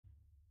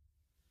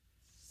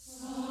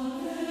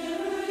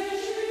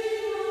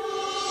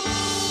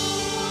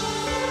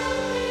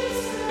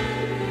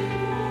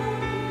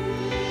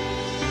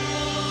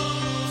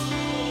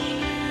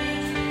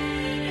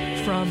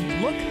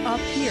Look Up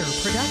Here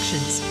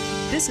Productions.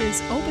 This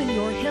is Open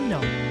Your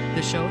Hymnal,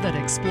 the show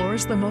that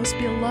explores the most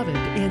beloved,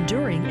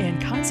 enduring, and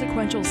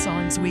consequential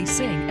songs we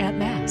sing at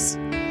Mass.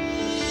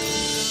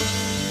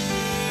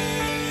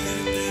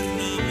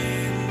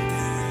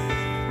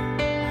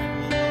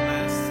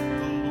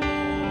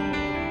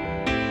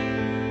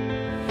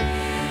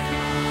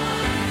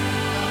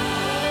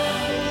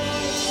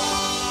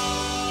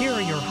 Here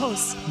are your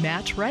hosts,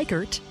 Matt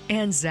Reichert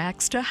and Zach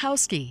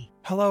Stachowski.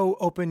 Hello,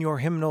 Open Your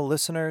Hymnal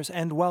listeners,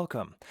 and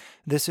welcome.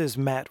 This is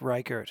Matt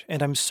Reichert,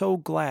 and I'm so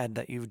glad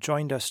that you've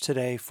joined us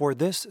today for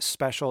this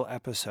special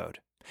episode.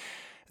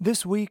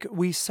 This week,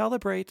 we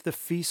celebrate the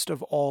Feast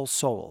of All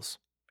Souls,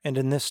 and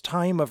in this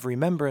time of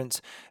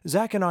remembrance,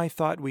 Zach and I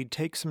thought we'd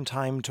take some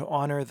time to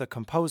honor the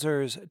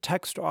composers,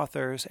 text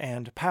authors,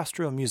 and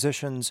pastoral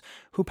musicians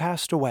who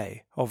passed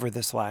away over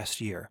this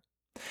last year.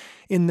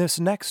 In this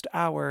next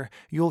hour,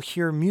 you'll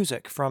hear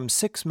music from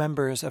 6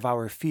 members of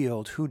our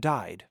field who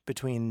died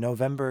between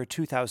November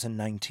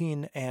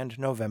 2019 and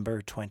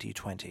November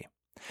 2020.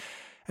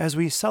 As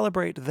we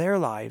celebrate their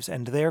lives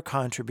and their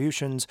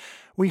contributions,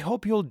 we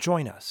hope you'll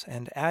join us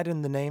and add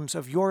in the names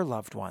of your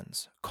loved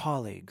ones,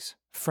 colleagues,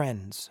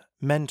 friends,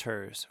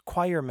 mentors,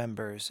 choir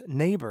members,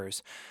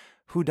 neighbors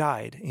who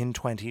died in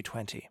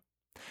 2020.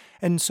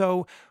 And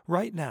so,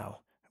 right now,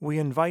 we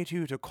invite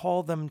you to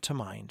call them to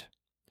mind,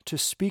 to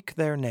speak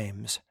their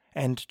names,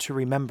 and to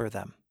remember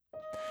them.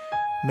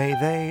 May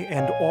they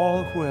and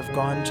all who have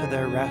gone to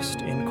their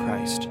rest in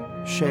Christ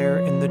share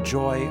in the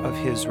joy of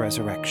His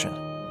resurrection.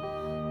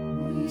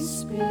 We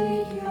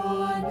speak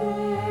your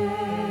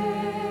name,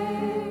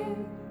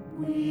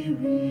 we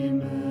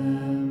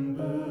remember,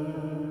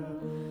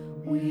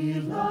 we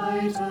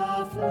light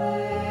a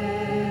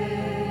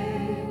flame,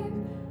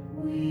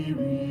 we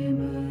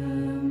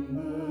remember,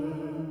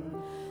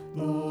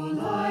 though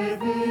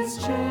life is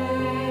changed.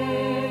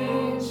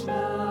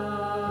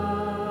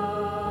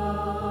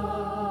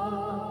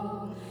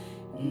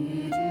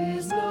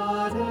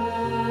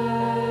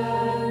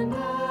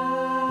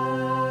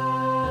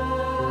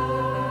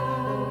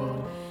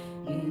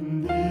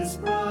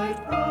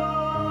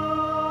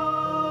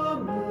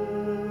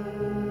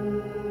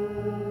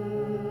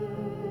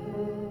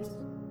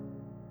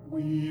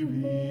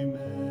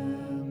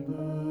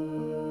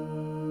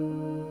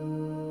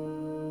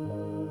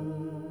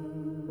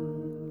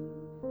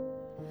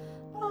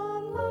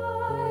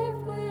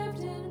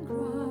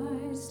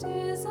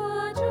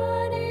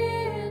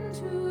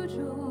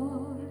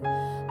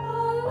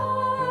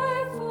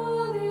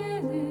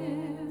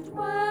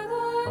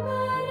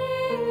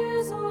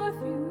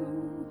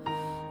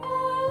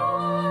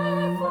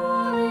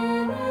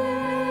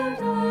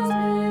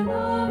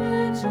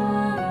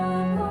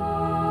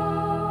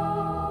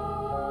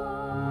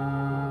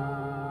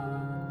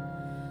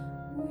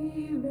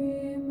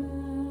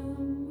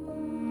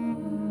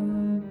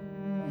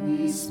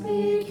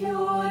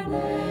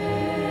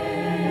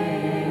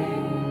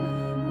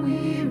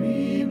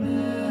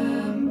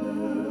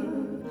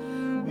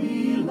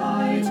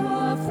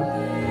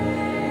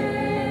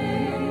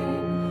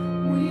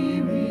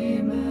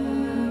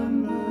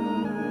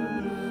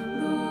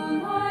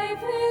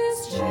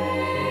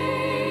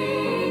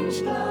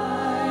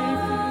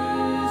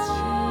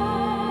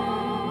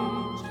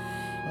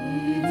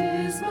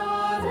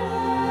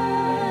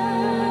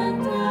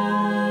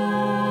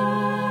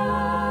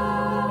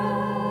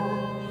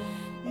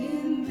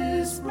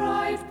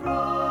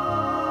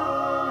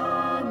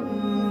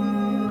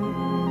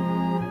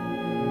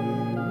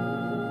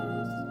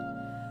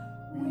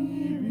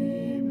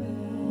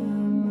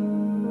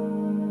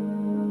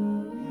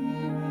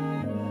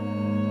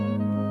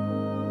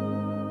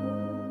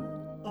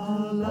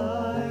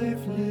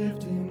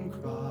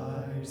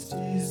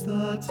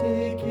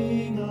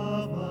 Taking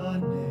of a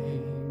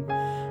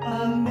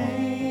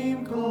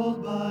name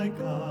called by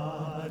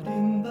God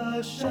in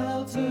the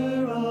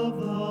shelter of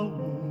the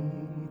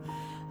womb,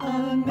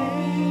 a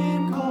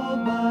name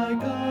called by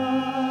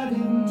God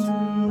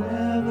into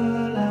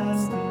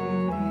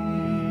everlasting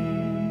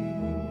peace.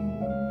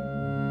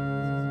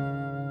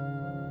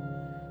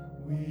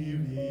 We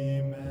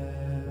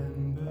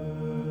remember,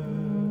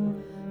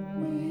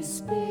 we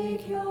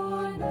speak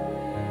your name.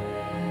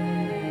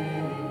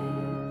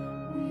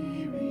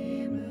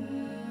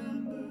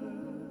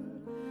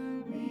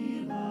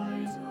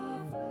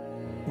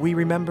 We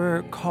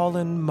remember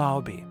Colin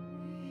Maubie.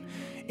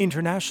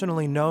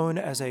 Internationally known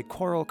as a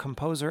choral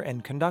composer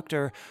and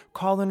conductor,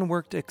 Colin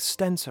worked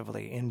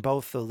extensively in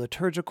both the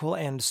liturgical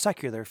and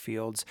secular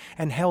fields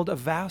and held a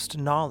vast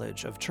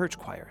knowledge of church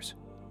choirs.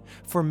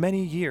 For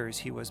many years,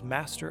 he was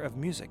Master of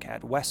Music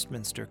at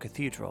Westminster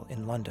Cathedral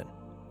in London.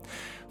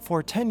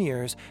 For 10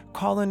 years,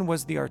 Colin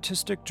was the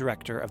artistic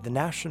director of the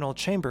National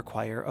Chamber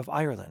Choir of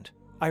Ireland,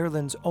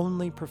 Ireland's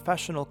only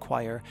professional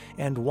choir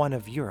and one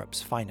of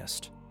Europe's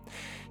finest.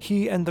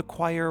 He and the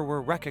choir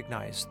were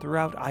recognized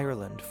throughout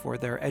Ireland for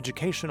their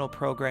educational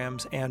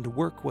programs and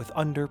work with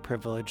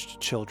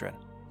underprivileged children.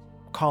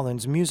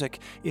 Colin's music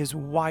is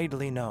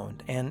widely known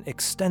and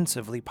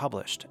extensively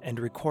published and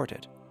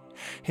recorded.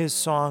 His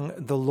song,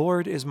 "The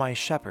Lord is My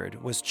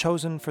Shepherd," was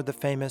chosen for the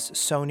famous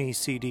Sony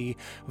CD,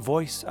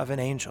 Voice of an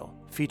Angel,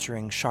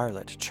 featuring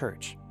Charlotte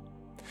Church.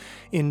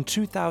 In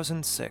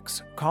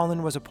 2006,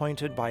 Colin was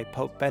appointed by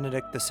Pope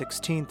Benedict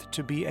XVI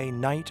to be a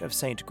Knight of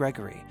St.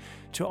 Gregory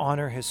to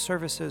honor his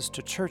services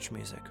to church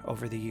music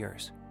over the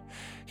years.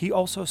 He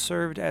also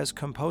served as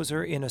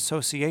composer in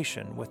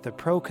association with the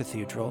Pro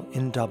Cathedral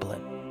in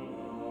Dublin.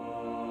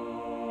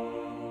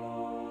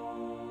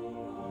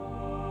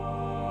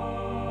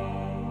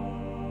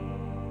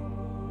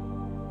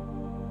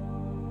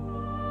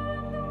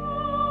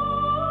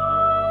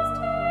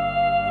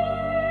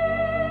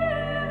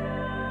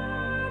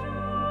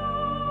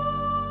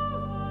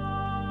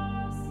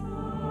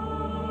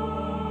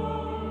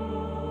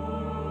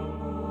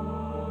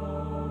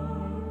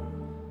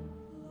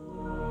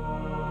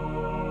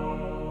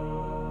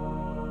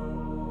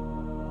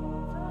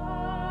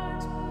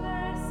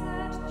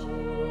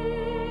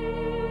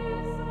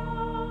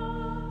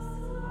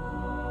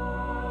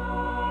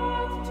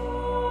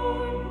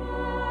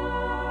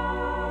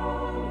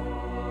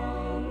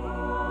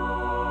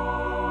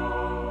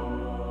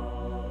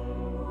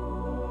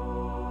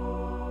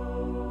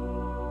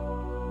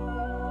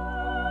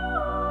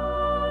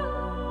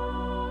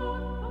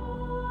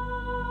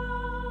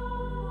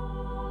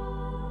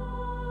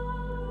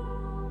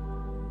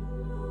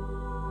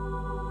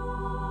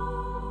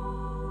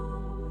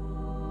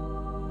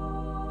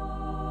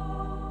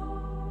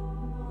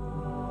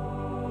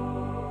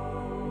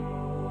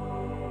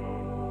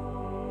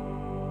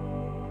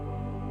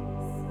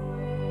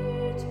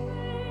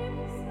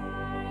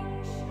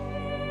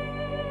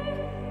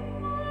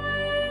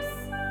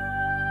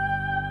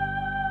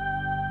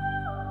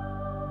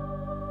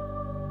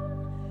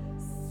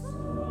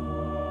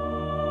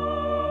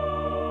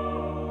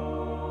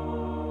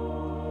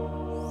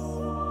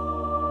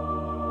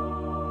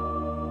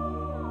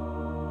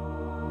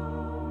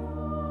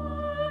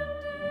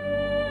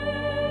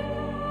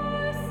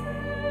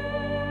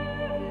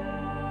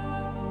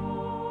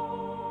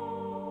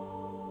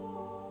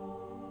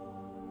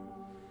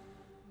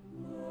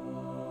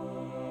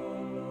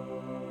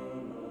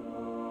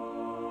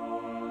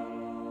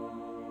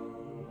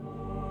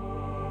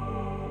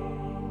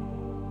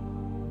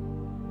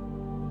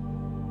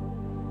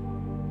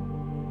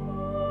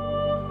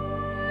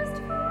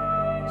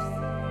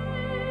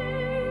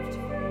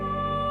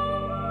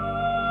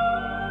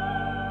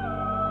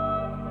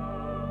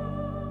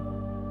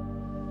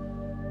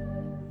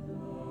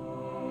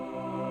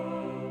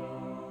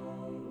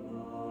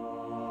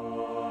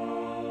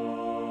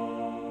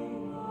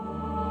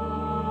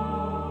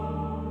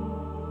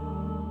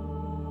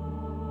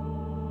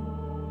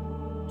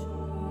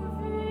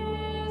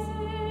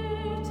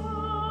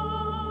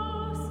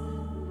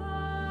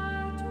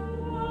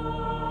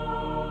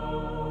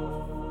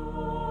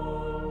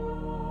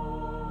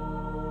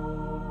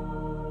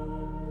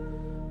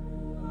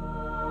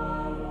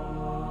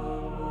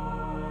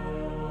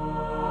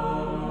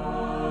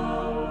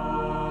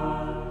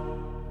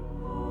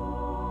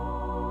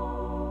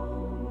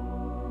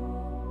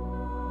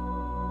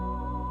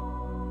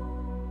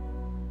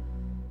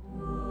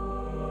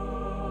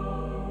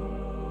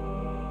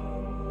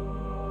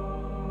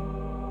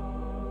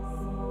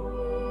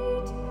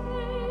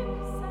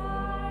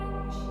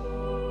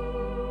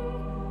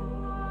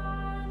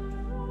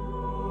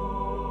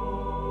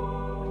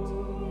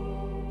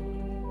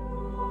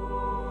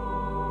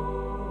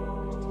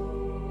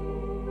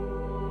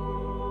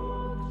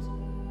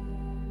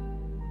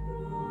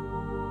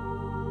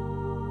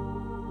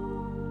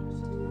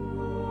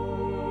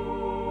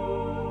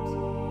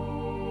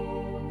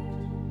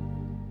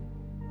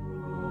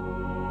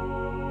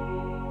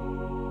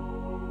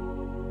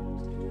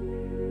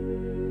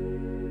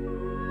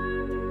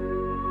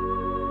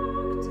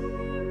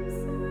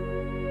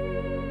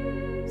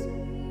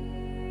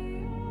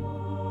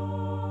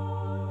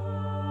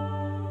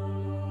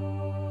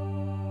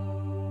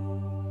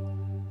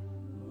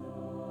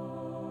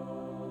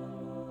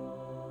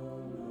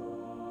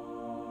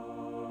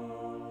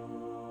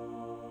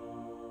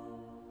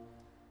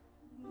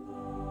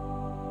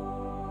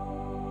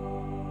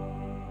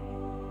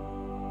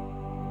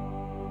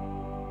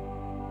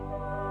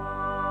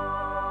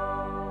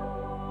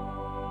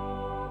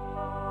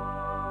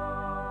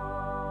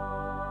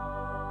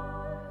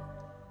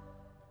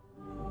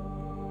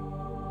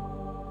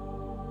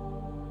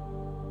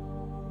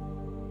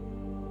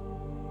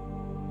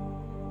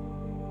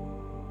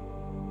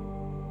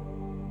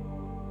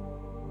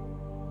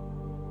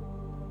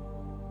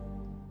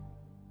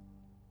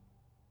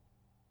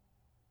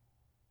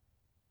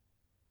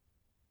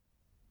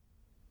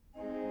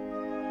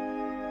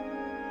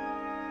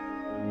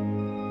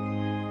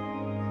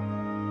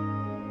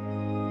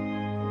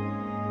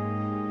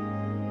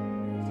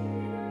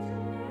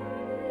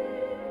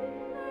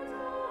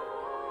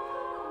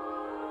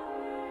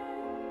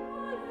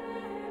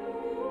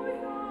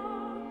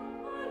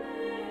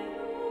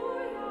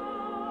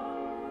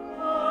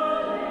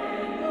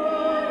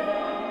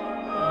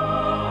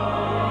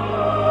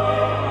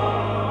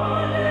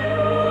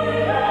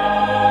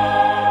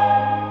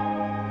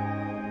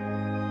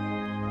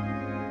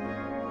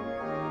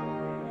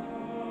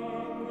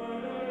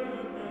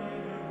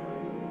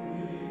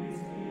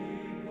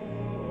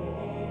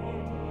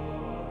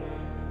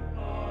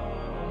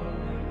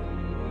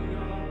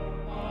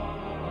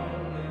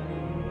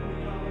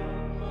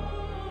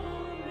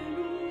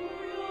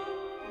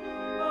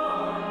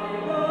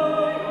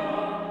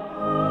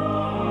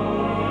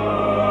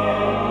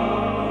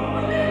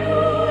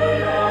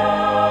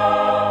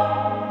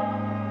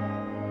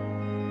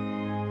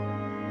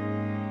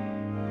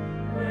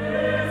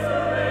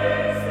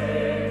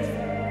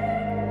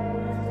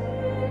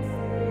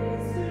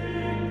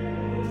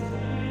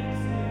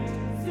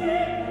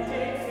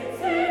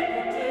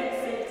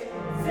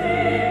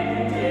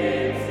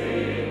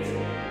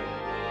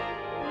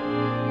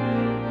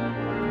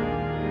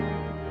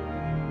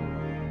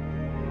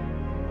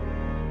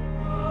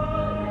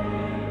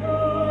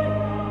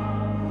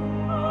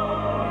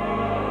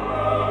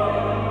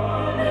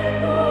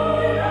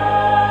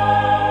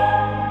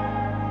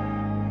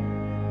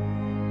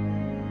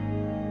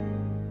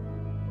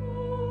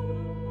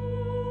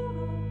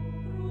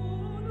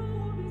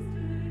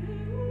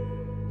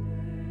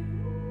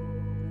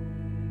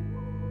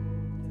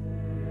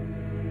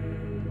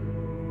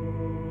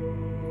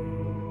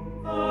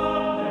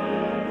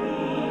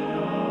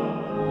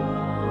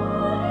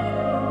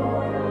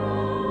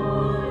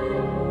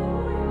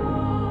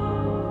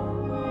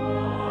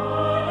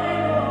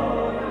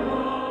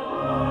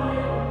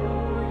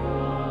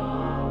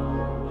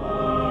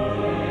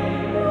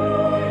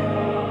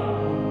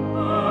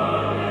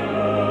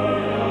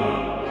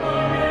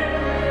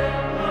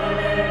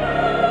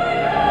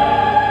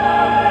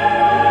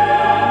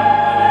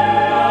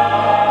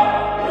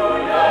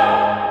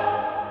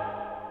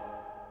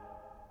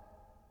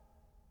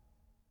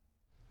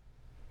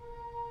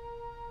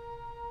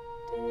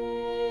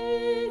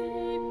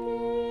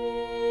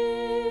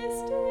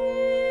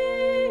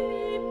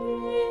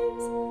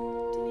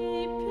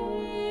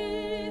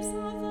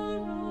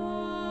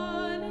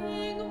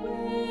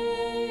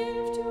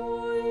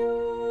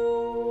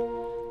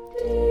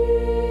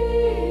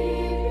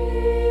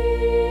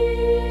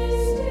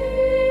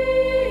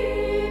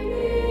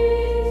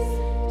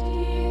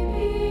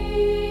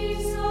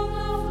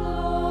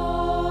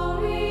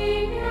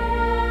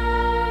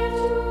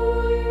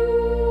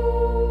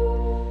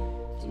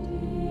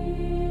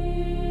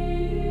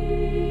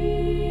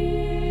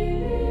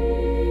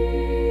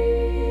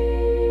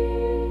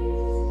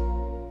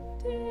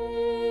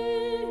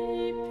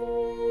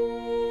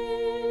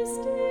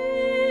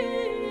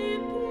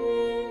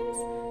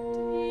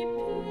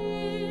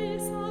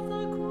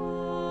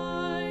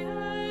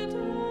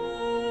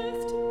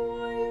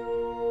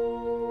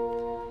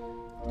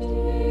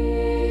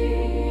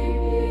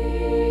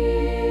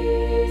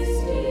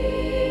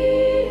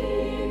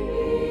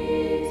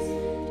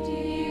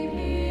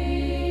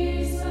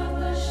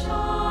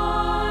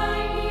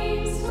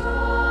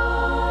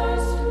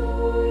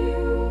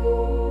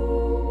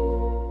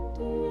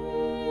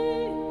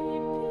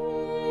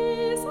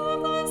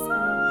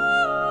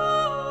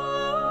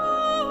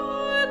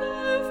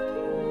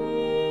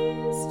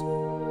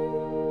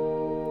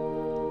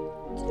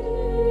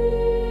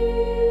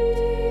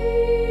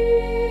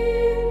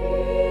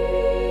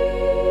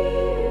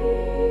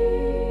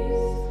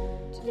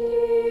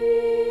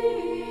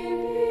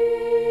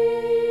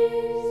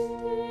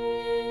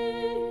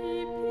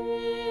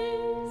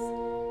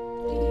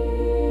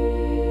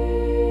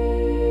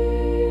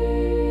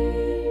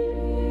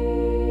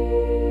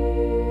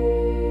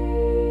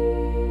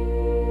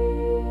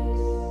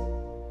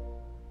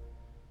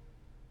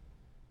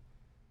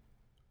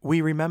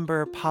 We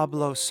remember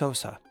Pablo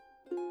Sosa.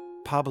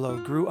 Pablo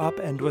grew up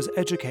and was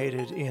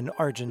educated in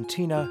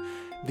Argentina,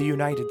 the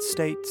United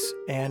States,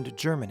 and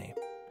Germany.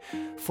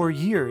 For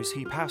years,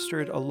 he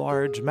pastored a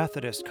large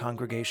Methodist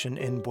congregation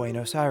in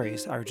Buenos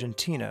Aires,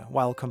 Argentina,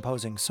 while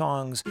composing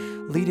songs,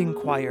 leading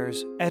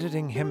choirs,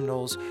 editing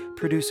hymnals,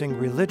 producing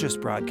religious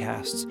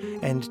broadcasts,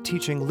 and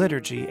teaching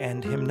liturgy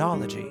and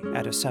hymnology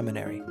at a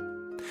seminary.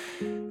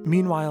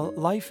 Meanwhile,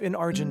 life in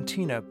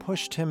Argentina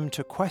pushed him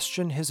to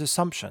question his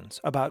assumptions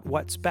about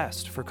what's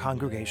best for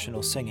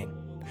congregational singing.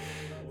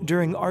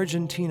 During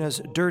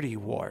Argentina's Dirty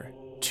War,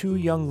 2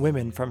 young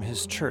women from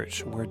his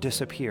church were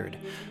disappeared,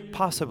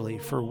 possibly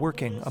for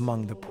working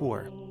among the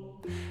poor.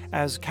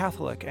 As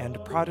Catholic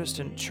and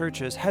Protestant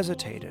churches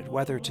hesitated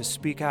whether to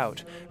speak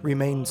out,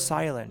 remain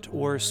silent,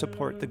 or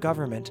support the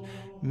government,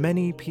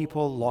 many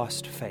people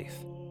lost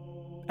faith.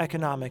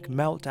 Economic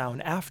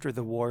meltdown after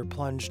the war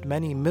plunged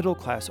many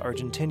middle-class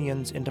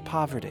Argentinians into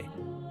poverty.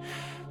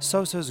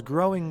 Sosa's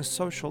growing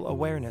social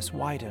awareness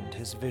widened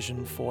his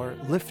vision for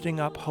lifting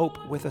up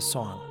hope with a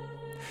song.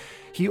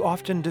 He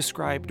often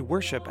described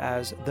worship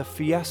as the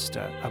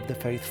fiesta of the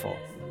faithful,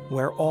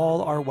 where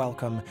all are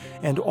welcome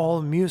and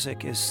all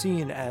music is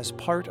seen as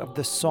part of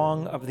the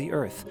song of the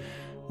earth,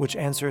 which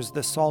answers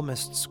the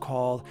psalmist's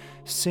call,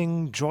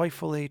 "Sing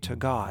joyfully to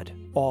God,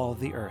 all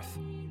the earth."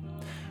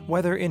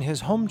 Whether in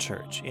his home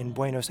church in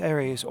Buenos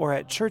Aires or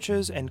at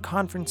churches and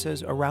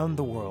conferences around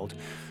the world,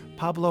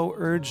 Pablo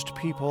urged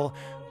people,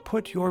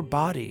 "Put your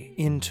body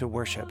into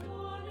worship,"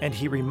 and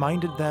he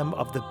reminded them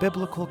of the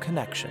biblical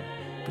connection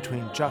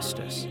between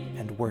justice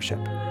and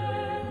worship.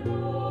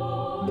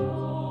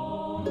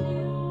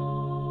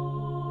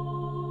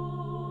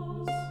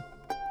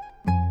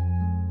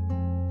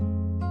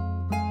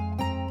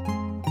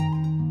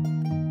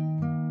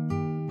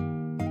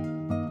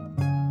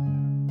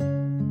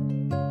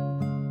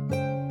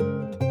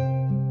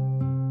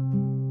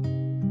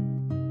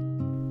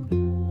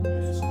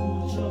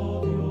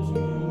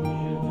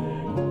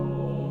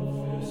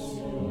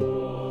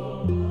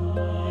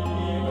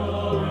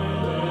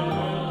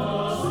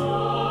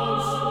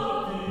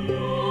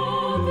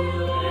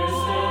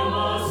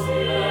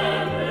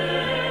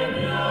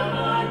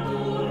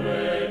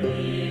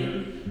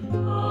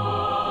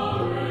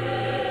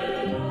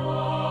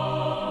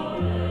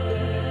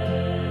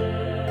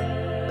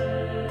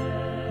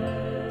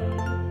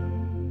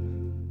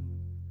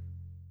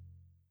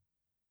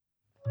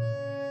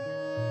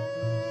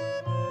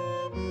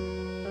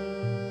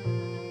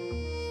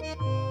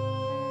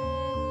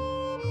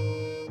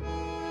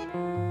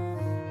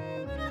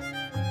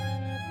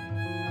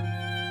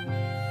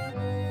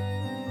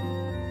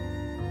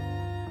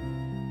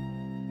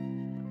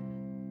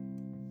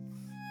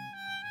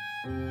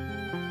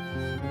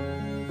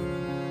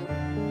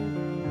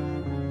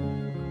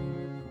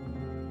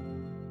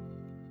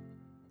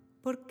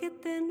 ¿Por qué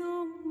te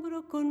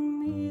nombro con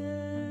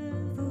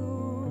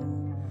miedo,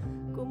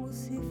 como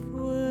si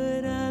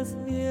fueras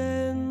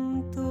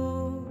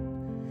viento?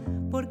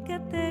 ¿Por qué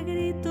te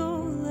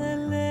grito de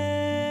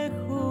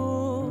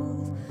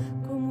lejos,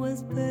 como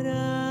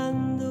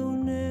esperando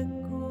un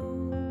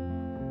eco?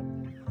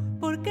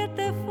 ¿Por qué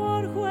te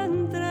forjo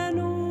entre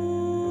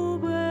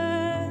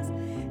nubes,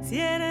 si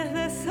eres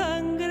de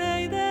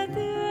sangre y de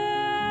tierra?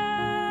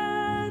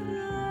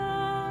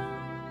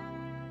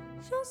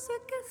 Yo sé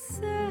que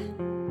sé,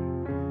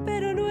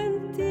 pero no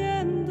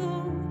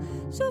entiendo.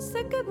 Yo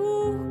sé que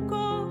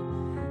busco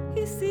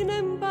y sin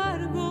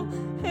embargo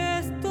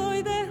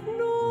estoy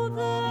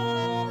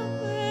desnuda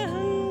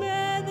en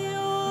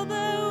medio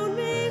de un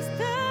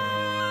misterio.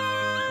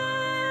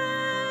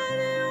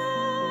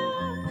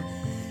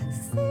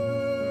 Sí,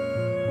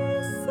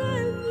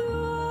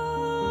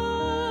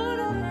 Señor,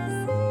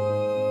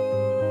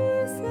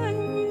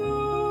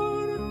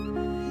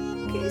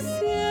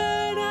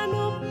 quisiera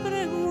no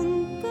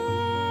preguntar,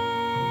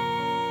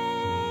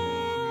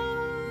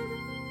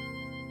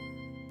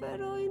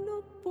 pero hoy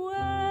no puedo.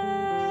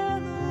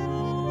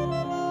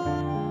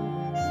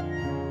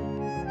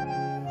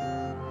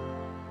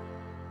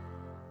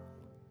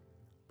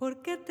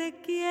 Porque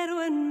te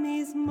quiero en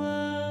mis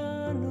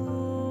manos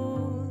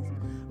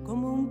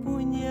como un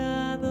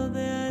puñado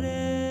de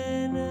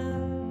arena.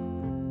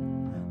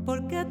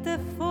 Porque te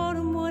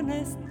formo en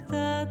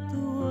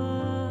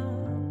estatua,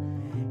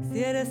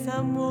 si eres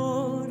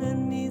amor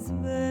en mis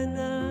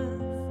venas.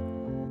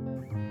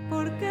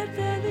 Porque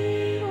te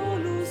digo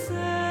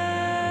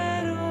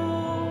lucero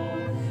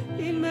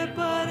y me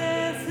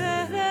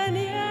pareces de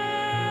niebla.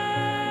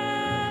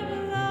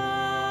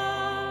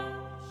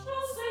 Yo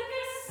sé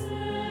que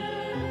sé,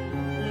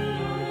 pero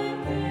no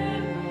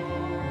temo.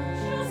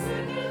 Yo sé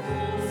que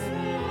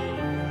busco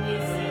y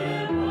sin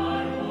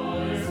embargo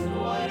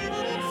estoy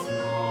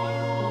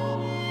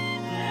desnudo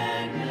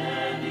en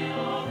medio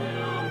de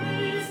un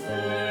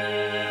misterio.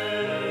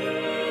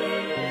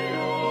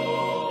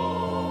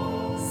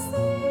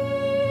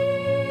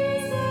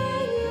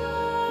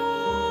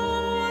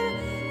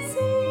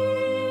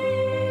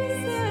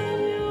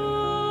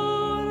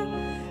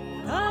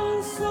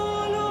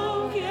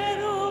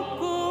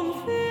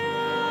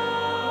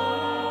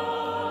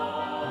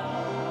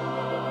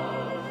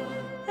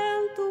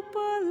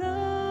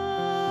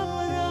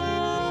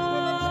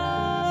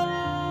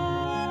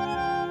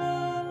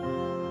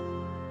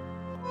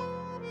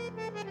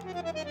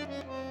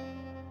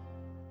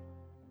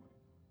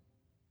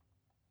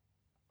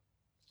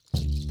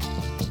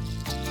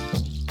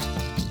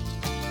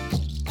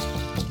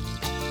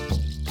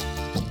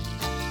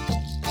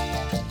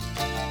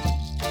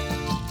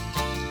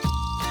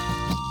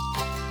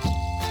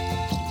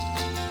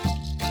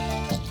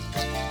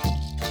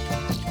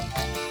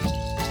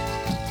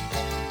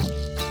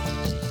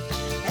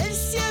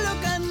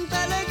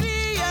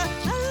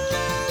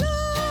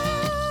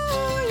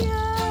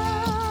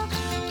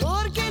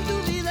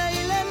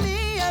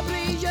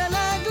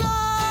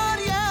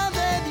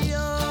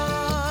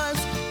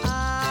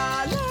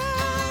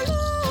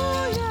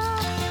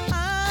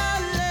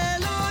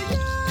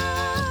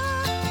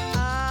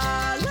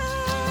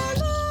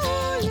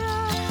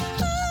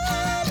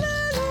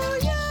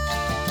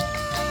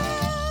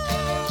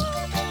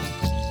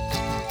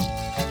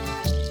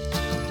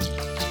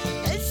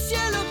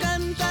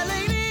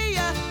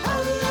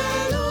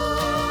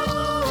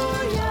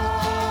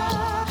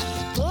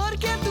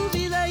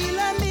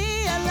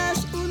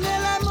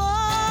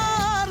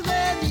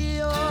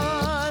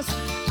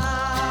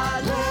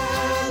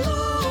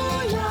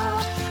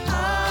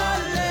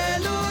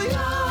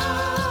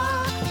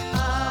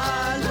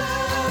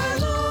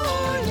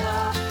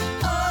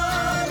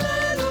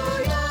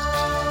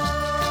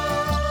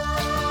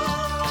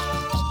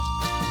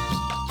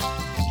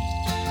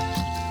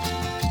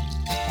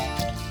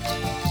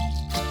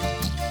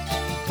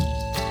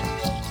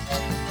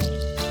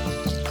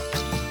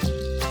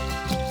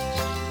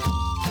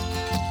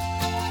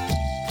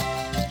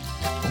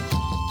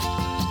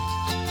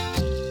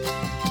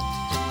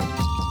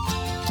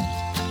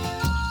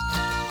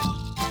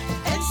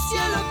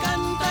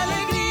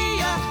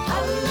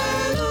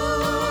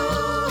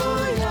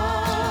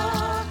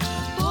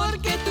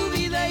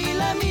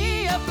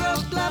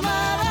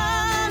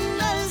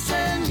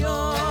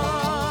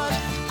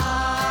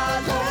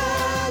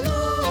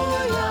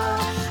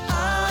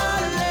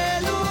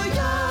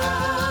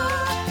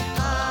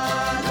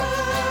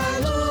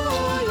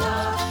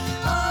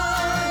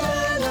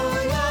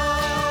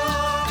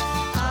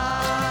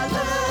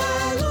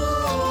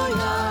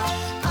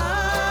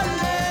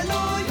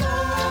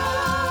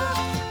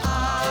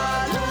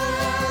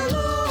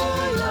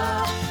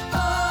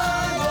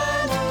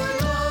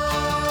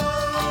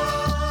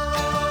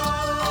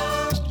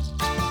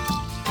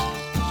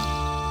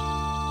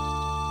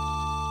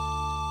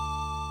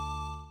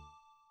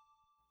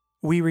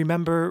 we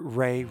remember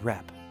Ray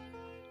Repp.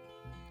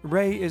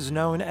 Ray is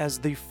known as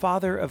the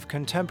father of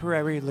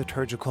contemporary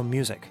liturgical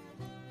music.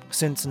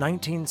 Since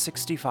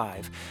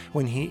 1965,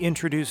 when he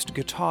introduced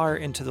guitar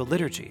into the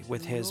liturgy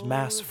with his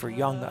Mass for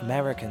Young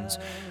Americans,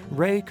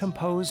 Ray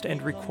composed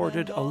and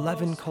recorded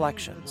 11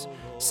 collections,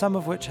 some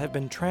of which have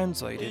been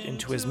translated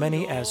into as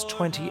many as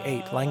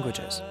 28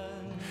 languages.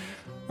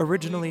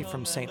 Originally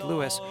from St.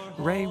 Louis,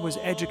 Ray was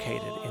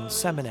educated in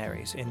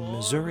seminaries in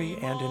Missouri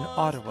and in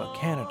Ottawa,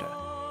 Canada,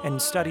 and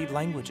studied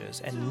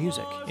languages and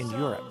music in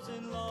Europe.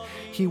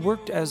 He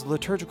worked as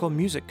liturgical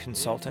music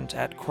consultant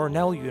at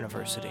Cornell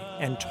University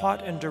and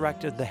taught and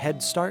directed the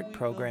Head Start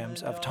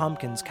programs of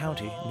Tompkins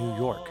County, New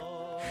York.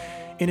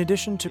 In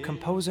addition to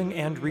composing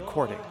and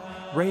recording,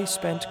 Ray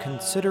spent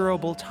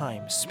considerable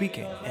time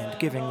speaking and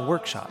giving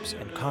workshops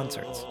and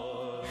concerts.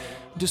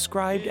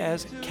 Described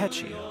as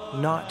catchy,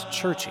 not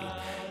churchy,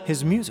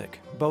 his music,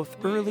 both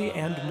early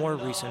and more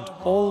recent,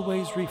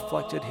 always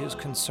reflected his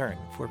concern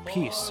for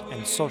peace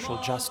and social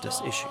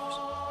justice issues.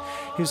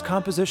 His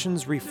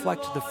compositions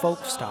reflect the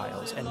folk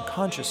styles and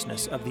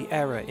consciousness of the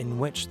era in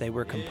which they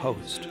were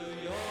composed.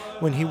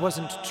 When he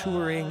wasn't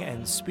touring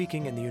and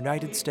speaking in the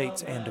United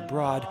States and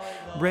abroad,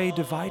 Ray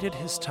divided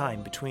his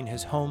time between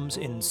his homes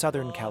in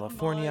Southern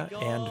California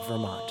and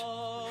Vermont.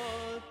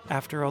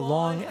 After a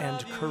long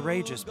and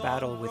courageous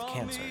battle with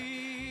cancer,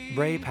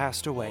 Ray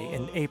passed away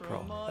in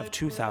April of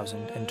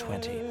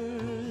 2020.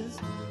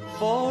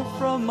 Far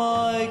from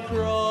my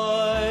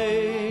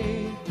cry,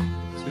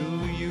 to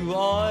you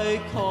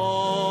I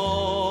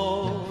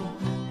call,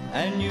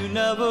 and you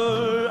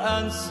never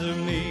answer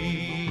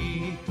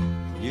me.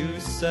 You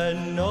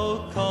send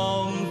no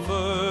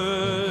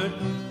comfort,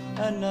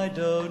 and I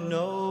don't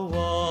know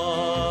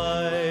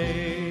why.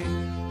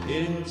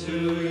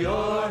 Into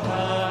your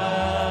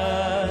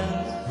hands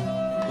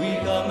we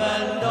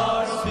commend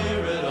our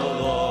spirit, O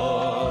Lord.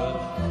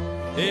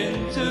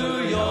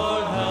 Into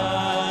your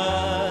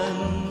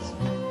hands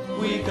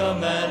we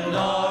commend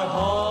our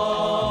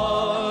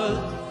heart,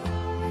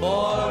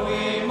 for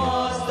we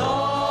must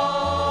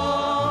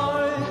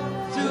die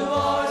to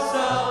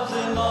ourselves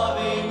in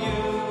loving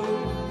you.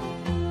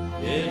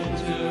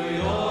 Into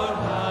your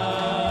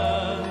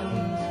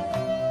hands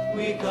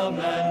we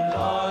commend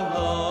our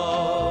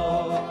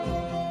love.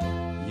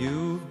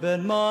 You've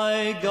been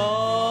my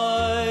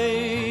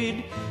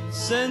guide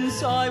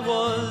since I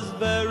was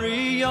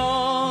very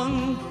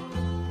young.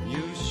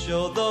 You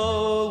showed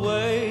the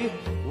way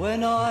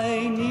when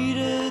I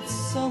needed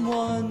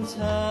someone's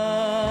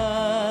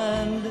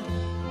hand.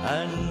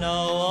 And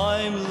now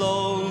I'm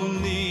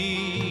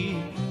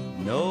lonely,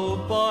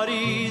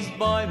 nobody's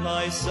by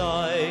my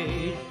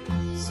side.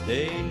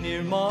 Stay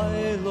near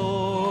my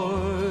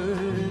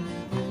Lord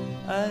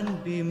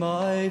and be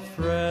my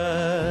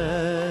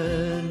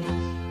friend.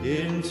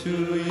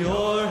 Into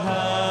your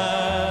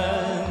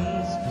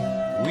hands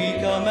we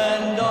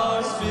commend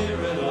our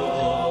spirit, O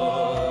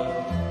Lord.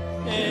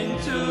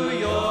 Into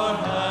your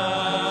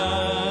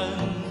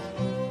hands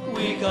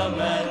we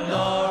commend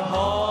our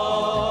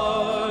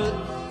heart,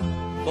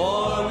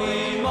 for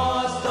we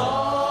must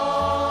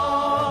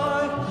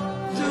die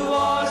to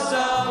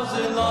ourselves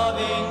in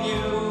loving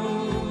you.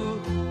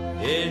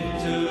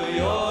 Into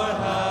your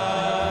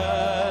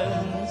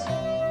hands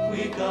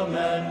we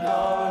commend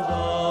our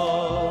love.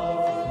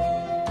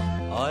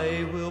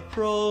 I will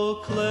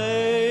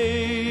proclaim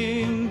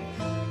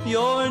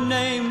your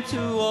name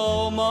to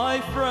all my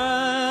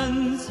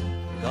friends,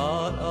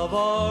 God of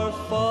our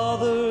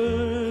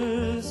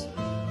fathers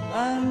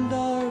and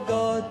our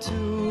God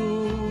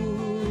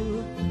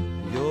too.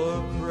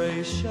 Your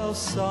praise shall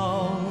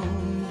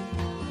sound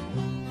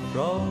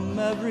from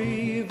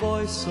every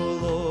voice, O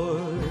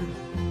Lord.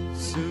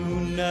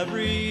 Soon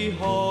every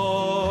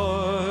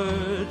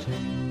heart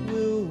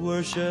will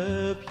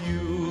worship you.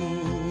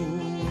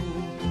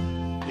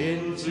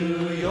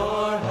 Into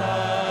your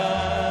hands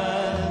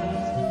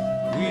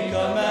we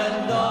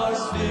commend our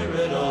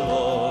spirit, O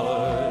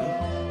Lord.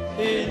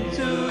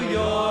 Into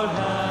your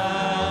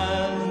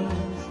hands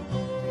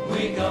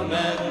we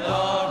commend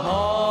our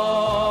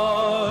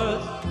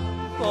hearts,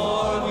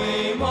 for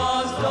we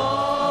must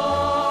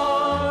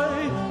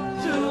die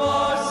to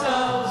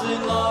ourselves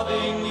in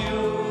loving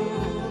you.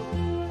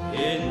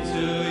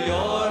 Into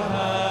your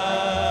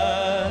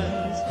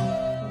hands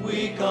we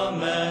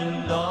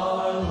commend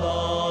our love.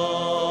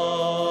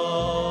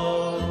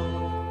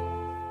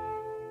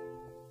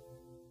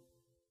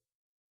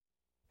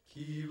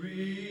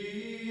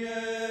 Kyrie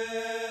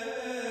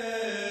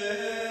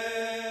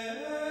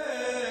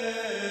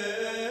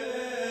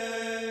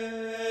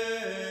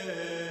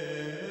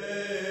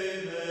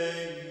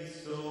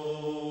eleison.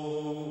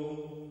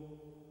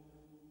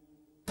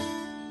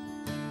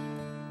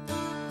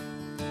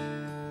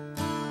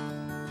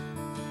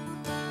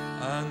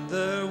 And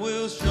there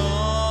will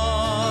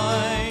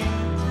shine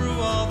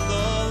throughout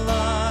the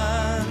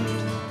land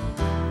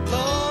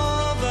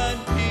love and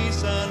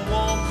peace and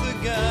warmth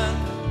again,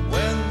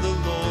 when the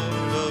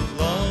Lord of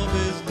love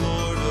is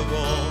Lord of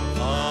all.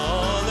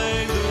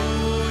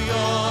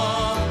 Alleluia,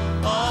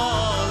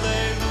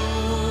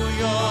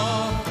 alleluia.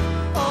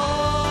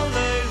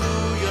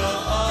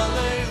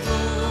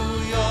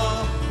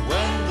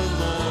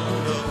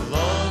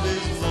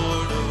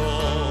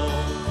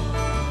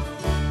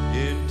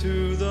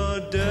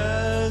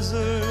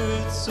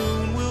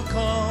 soon will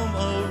come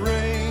a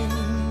rain,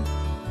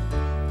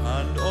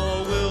 and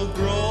all will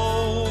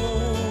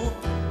grow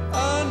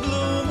and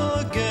bloom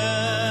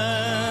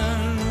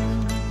again.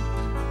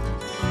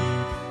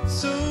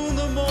 Soon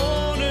the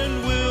morning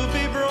will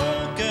be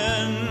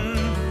broken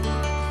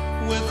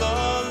with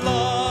a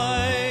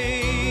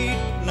light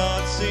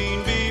not seen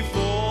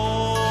before,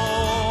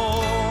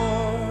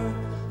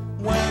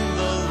 when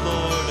the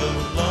Lord of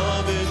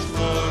love is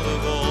Lord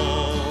of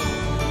all,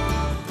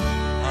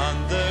 and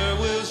there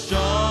will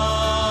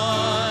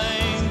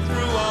shine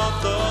throughout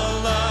the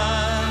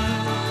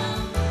land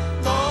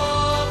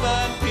love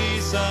and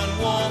peace and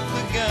warmth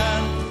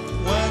again,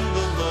 when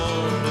the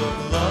Lord of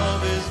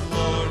love is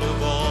Lord of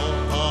all.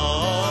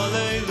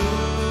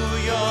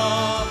 Alleluia,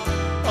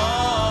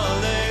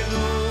 alleluia,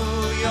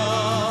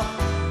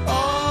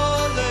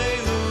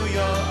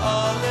 alleluia,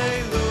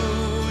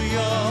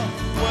 alleluia,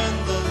 when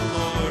the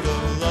Lord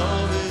of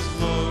love is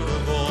Lord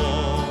of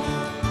all.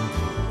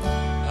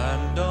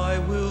 And I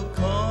will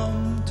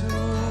come to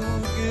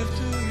give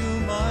to you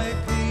my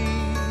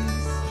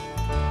peace.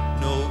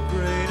 No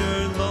greater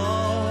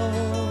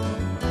love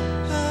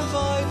have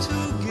I to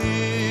give.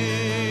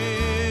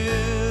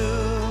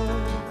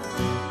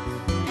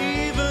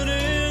 Even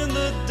in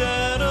the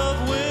dead of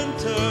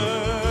winter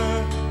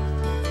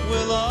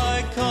will I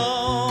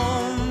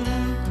come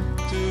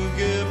to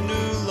give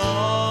new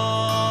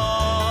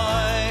life,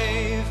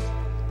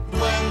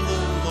 when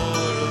the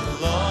Lord of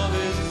love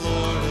is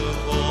Lord of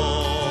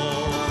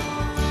all,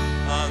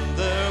 and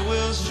there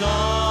will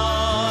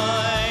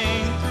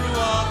shine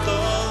throughout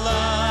the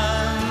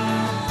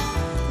land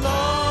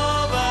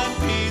love and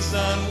peace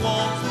and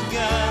warmth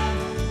again,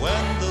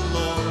 when the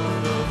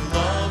Lord of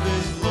love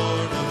is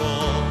Lord of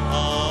all.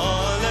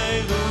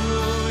 Alleluia,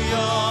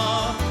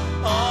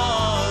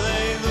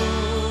 alleluia,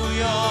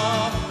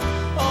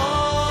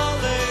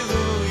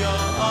 alleluia,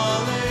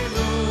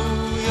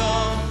 alleluia,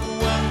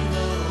 when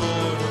the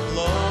Lord of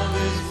love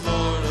is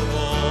Lord of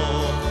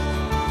all.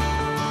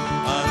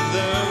 And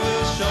there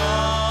will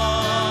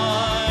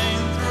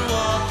shine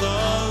throughout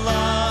the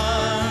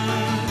land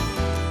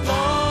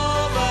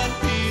love and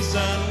peace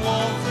and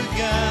warmth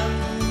again,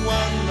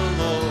 when the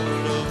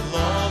Lord of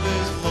love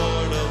is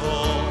Lord of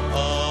all.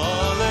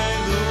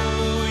 Alleluia,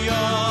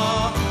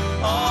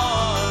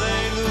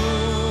 alleluia,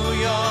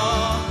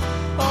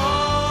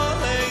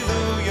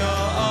 alleluia,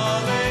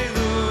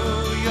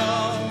 alleluia,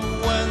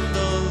 when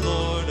the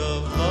Lord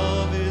of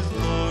love is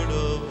Lord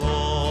of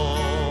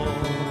all.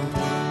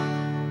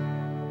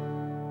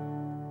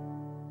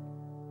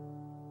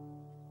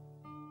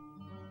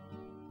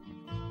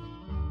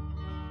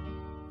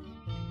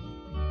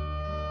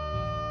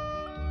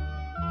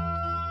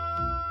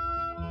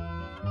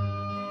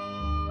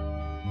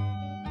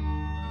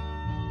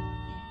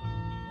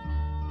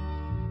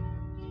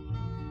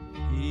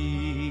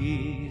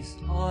 Peace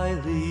I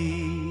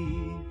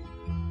leave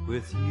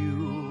with you,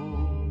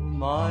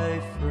 my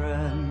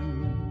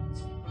friends.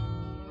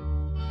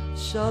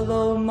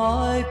 Shalom,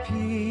 my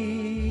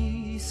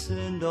peace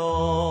in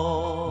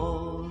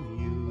all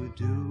you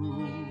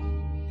do.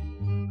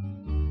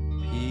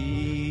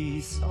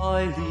 Peace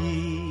I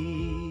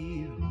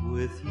leave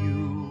with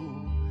you,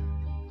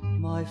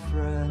 my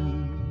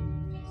friends.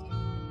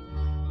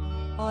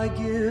 I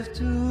give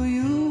to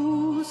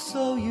you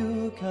so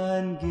you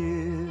can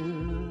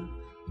give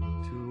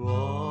to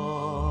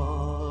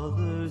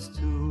others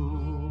too.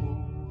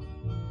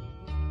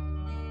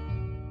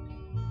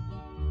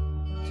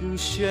 To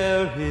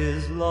share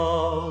his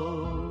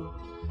love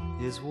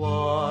is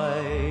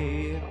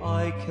why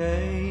I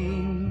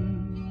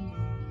came,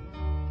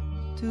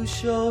 to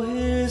show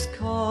his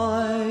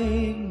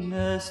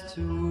kindness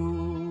to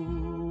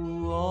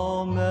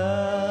all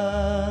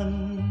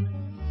men.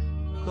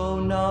 Go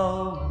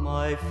now,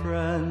 my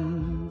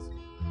friends,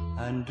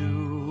 and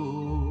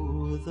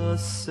do the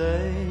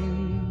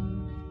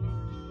same,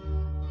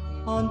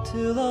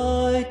 until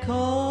I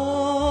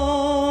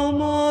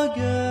come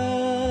again.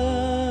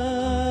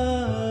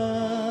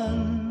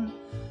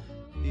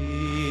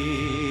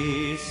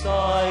 Peace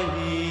I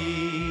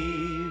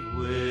leave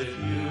with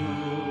you,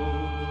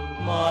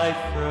 my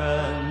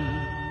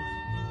friends.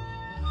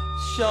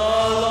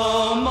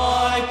 Shalom,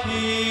 my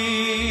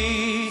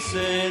peace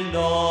in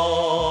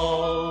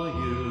all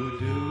you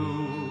do.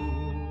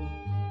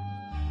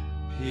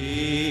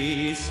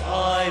 Peace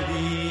I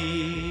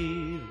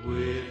leave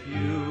with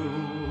you,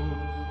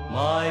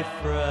 my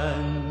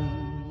friend.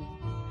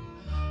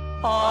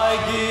 I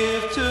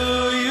give to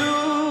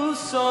you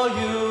so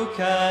you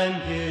can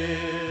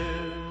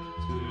give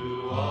to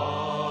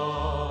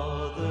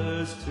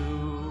others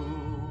too.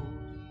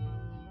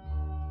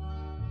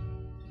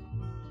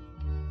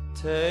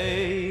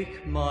 Take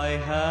my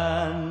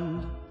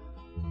hand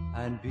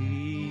and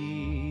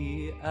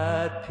be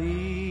at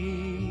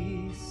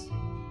peace.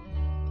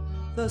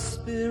 The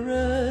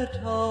spirit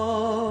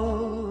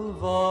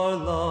of our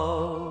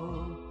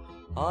love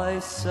I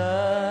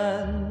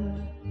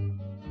send,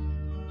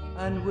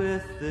 and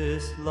with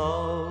this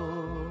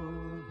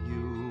love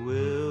you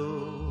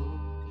will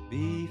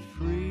be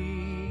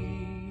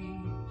free.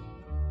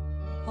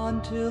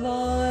 until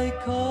I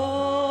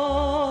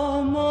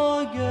come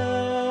again.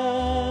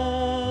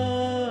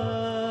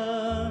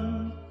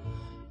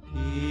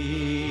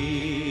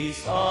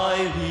 Peace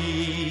I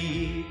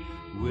leave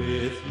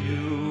with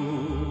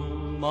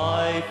you,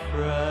 my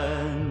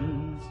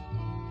friends.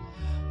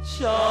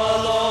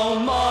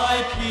 Shalom,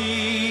 my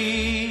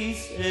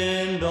peace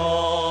in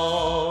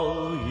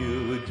all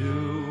you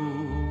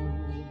do.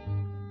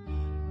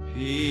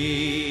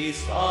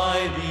 Peace I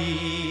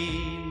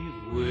leave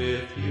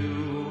with you,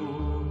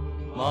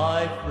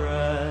 my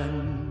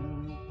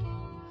friend.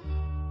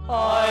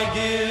 I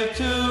give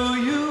to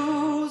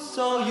you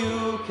so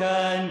you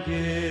can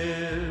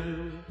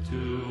give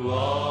to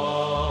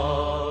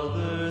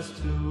others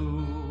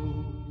too.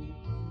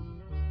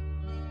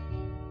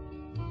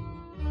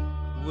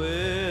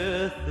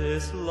 With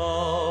this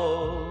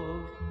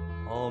love,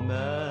 all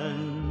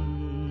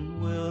men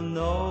will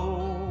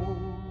know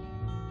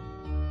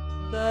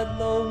that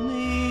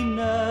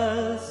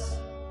loneliness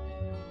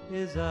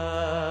is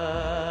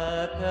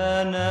at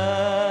an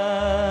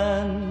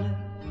end.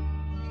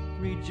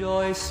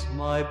 Rejoice,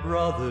 my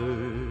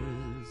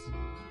brothers,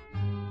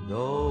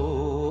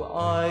 though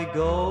I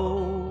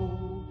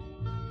go,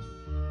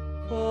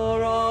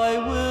 for I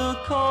will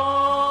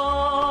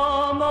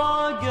come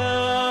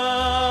again.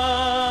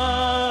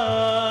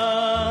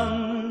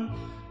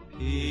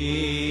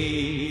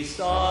 Peace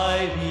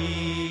I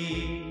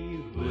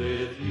leave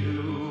with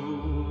you,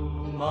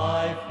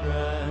 my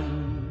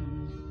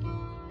friend.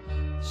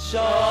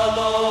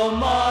 Shalom,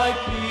 my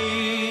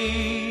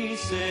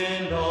peace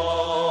in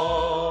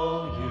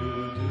all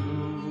you do.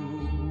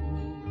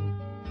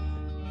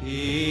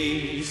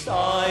 Peace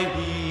I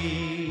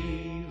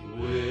leave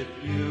with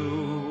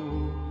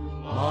you,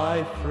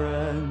 my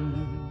friend.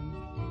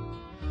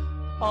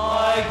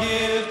 I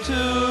give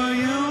to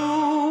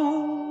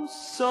you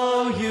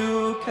so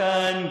you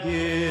can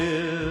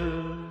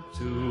give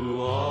to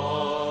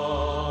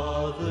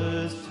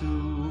others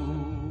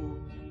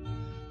too.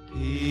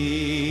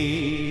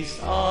 Peace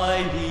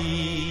I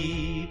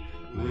leave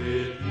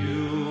with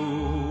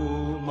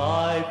you,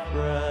 my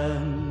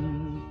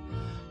friend.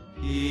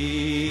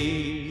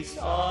 Peace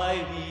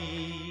I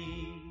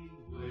leave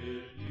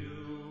with you,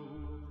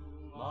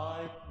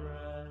 my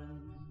friend.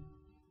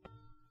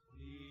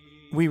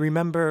 We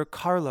remember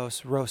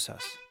Carlos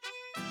Rosas.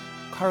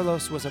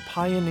 Carlos was a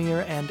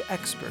pioneer and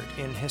expert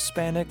in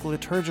Hispanic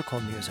liturgical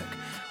music,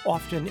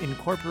 often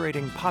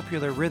incorporating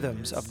popular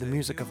rhythms of the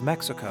music of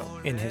Mexico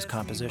in his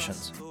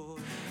compositions.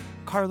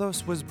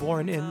 Carlos was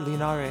born in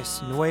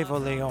Linares, Nuevo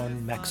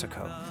León,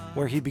 Mexico,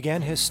 where he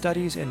began his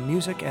studies in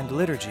music and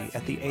liturgy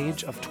at the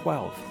age of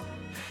 12.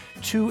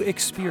 Two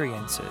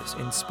experiences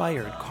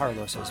inspired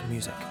Carlos's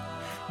music: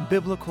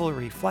 biblical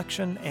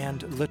reflection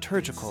and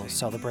liturgical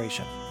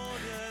celebration.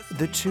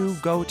 The two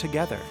go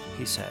together,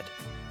 he said,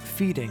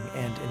 feeding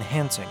and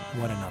enhancing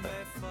one another.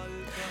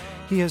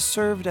 He has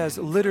served as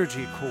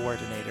liturgy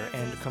coordinator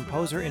and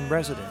composer in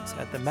residence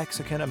at the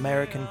Mexican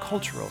American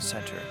Cultural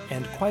Center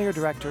and choir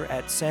director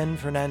at San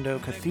Fernando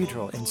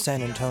Cathedral in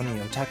San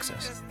Antonio,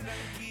 Texas.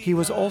 He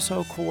was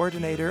also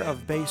coordinator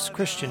of base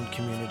Christian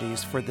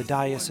communities for the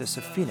Diocese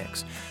of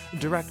Phoenix,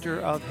 director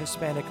of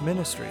Hispanic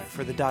ministry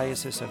for the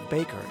Diocese of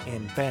Baker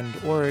in Bend,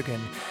 Oregon,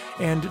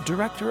 and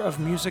director of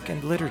music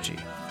and liturgy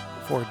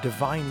for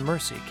Divine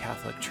Mercy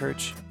Catholic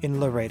Church in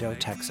Laredo,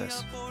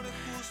 Texas.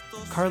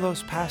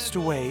 Carlos passed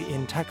away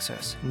in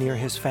Texas near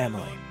his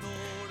family.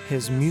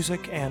 His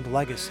music and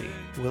legacy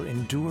will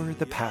endure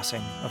the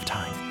passing of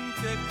time.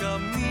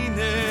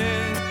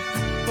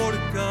 Por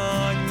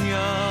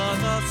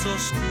cañadas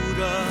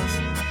oscuras,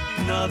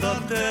 nada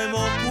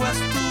temo, pues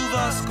tú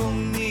vas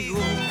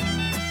conmigo,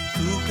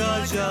 tu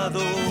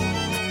callado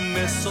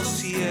me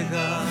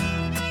sosiega.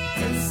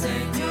 El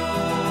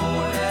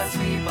Señor es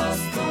mi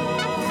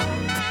pastor,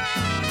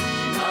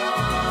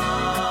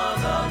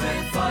 nada me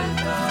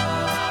falta.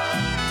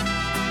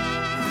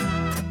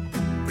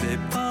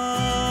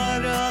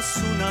 Preparas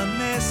una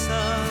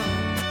mesa,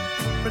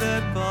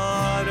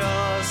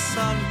 preparas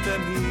ante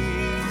mí,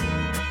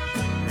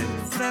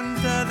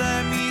 frente de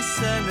mis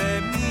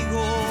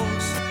enemigos,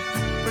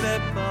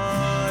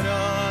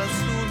 preparas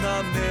una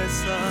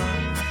mesa,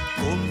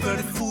 con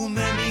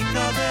perfume mi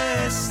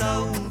cabeza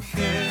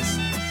unges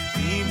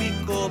y mi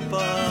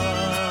copa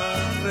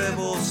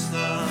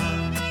rebosa.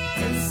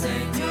 El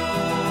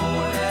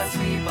Señor es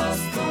mi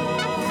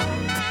pastor,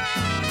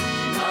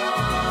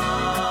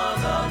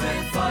 nada me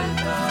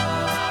falta.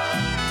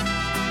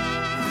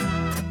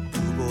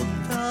 Tu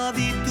bondad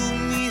y tu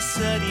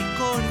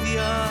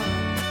misericordia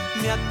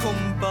me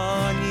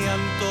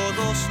acompañan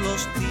todos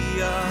los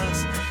días,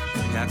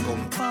 me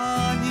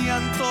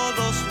acompañan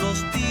todos los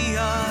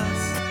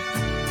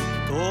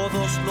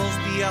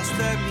días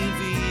de mi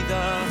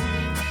vida.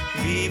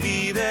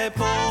 Viviré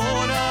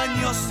por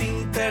años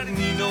sin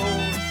término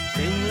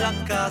en la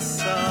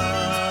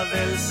casa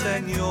del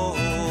Señor.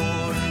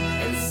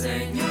 El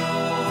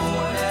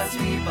Señor es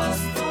mi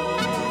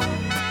pastor,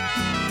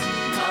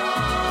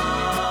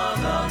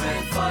 nada me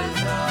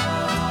falta.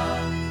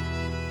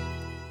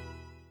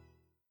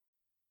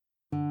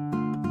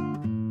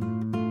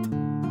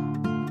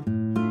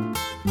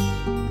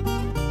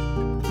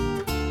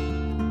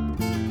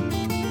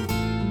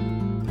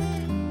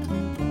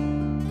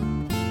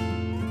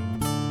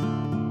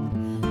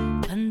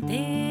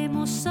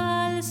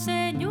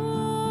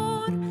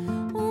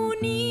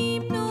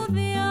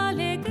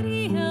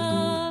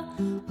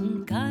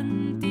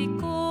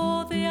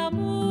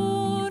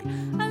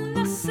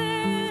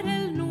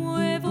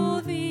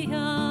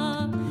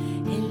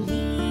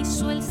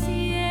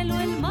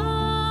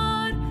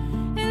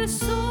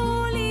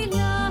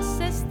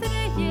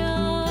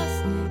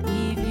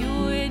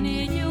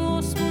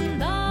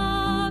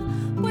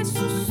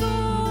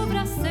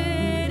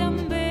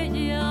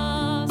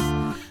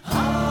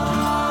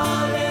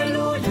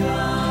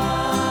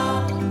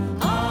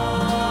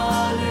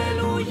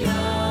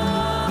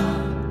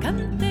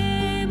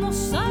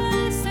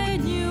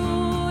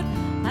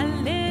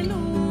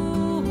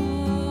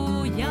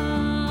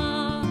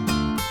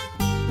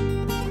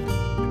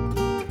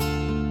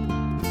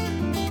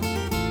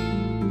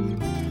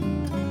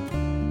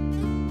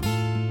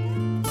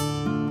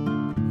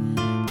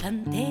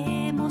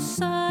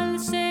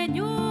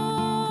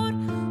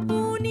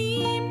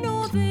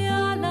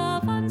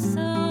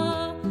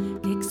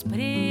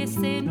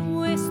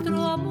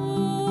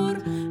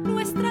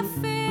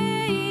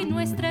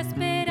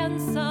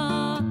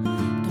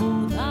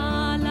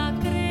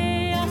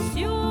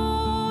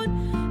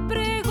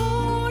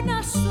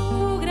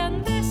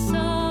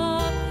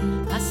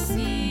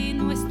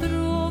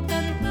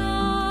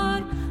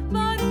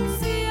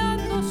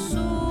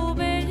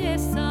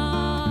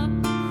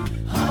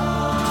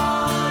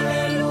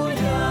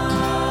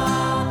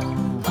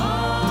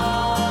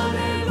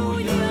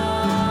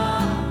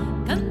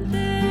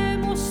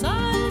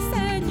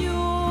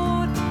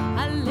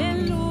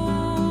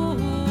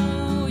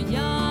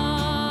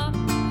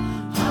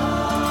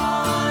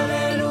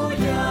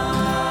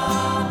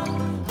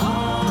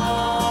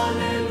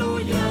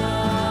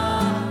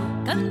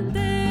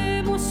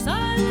 Cantemos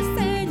al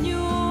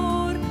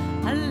Señor,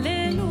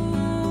 aleluya.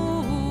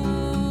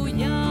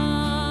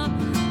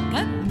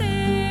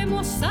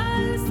 Cantemos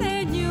al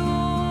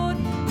Señor,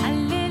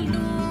 aleluya.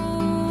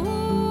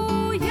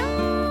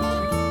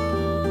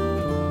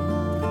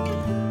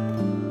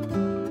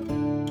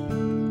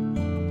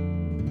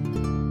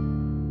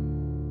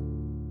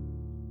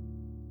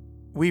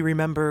 We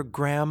remember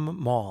Graham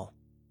Mall.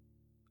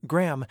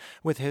 Graham,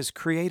 with his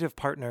creative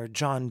partner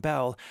John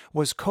Bell,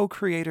 was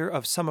co-creator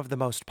of some of the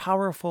most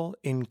powerful,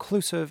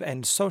 inclusive,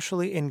 and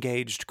socially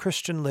engaged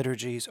Christian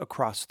liturgies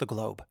across the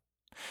globe.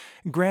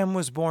 Graham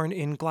was born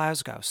in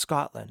Glasgow,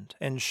 Scotland,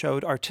 and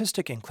showed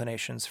artistic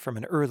inclinations from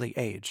an early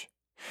age.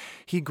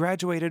 He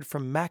graduated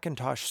from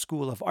Mackintosh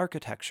School of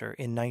Architecture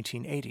in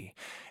 1980,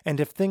 and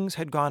if things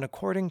had gone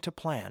according to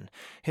plan,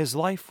 his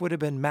life would have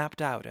been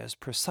mapped out as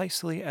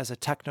precisely as a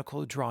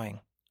technical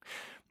drawing.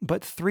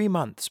 But 3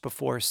 months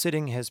before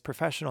sitting his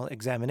professional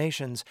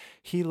examinations,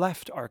 he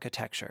left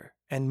architecture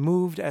and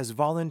moved as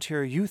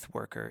volunteer youth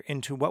worker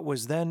into what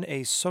was then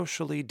a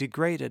socially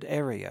degraded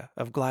area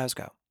of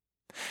Glasgow.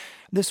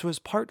 This was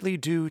partly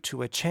due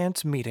to a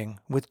chance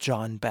meeting with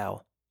John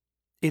Bell.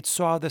 It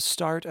saw the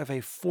start of a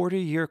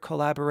 40-year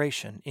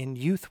collaboration in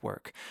youth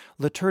work,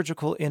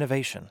 liturgical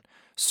innovation,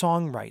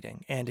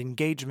 songwriting, and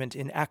engagement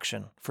in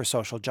action for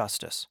social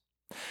justice.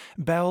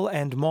 Bell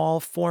and Mall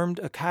formed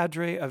a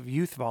cadre of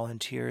youth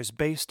volunteers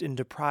based in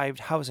deprived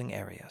housing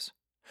areas.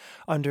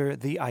 Under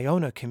the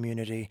Iona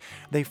community,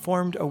 they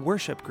formed a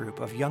worship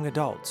group of young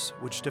adults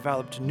which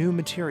developed new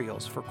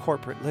materials for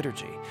corporate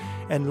liturgy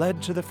and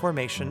led to the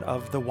formation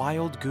of the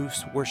Wild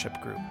Goose Worship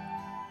Group.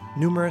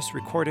 Numerous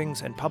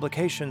recordings and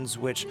publications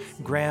which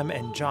Graham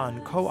and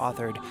John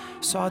co-authored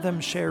saw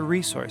them share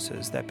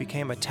resources that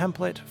became a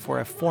template for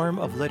a form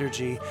of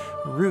liturgy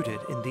rooted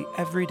in the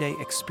everyday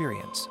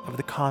experience of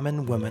the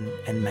common woman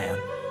and man.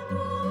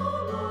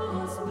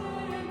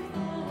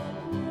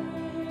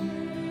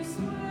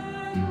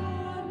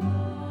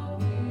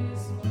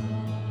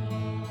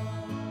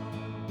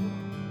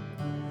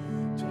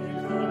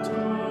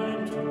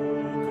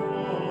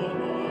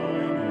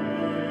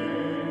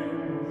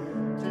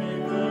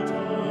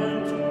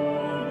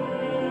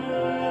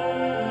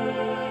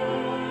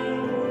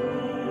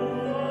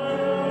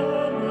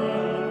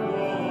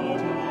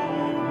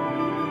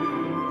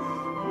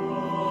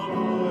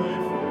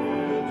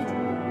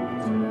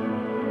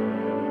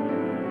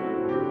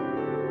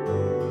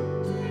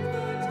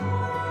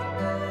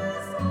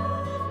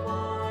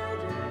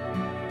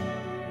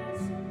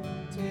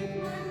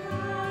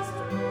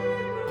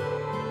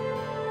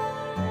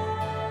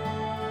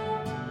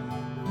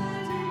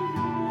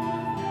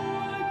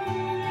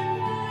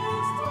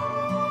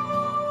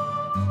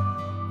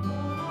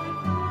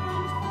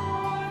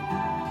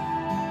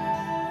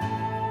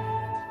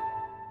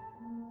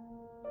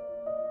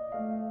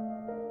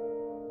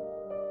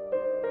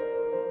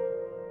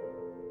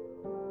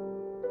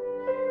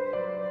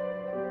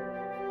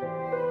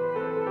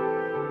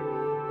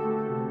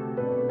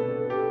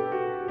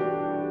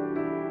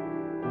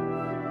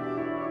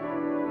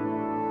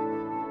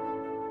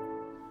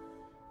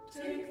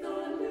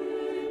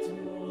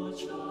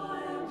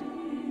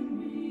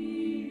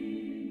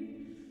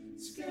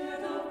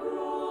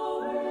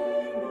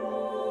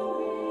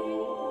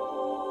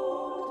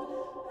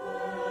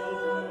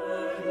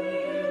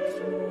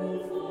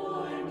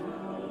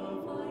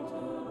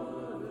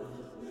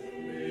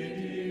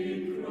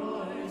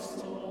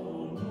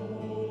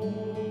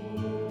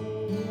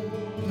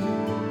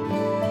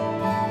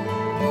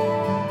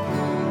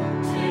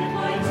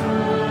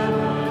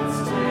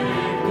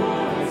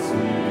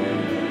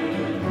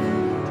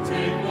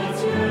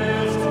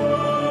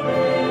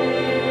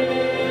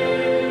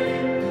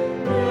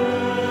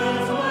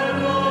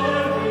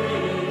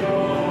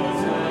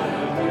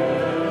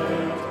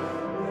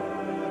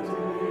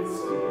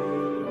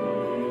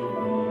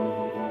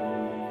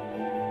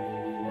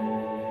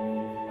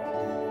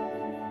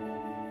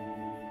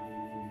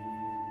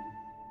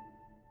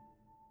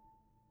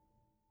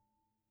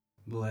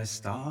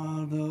 Blessed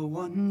are the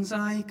ones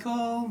I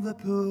call the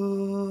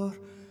poor,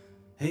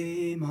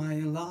 hey, my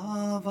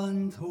love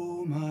and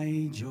oh,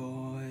 my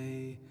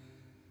joy.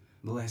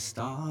 Blessed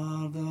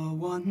are the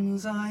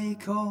ones I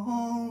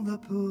call the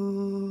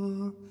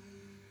poor,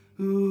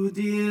 who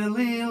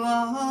dearly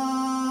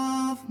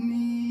love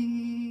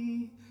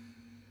me.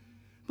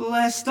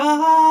 Blessed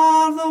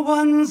are the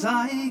ones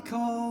I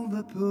call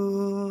the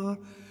poor,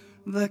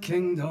 the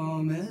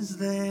kingdom is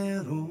their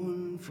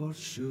own for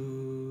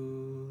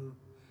sure.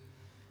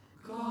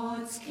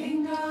 God's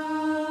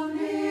kingdom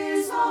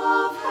is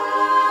of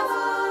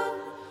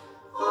heaven,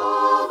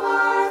 of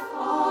earth,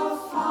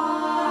 of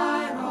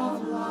fire,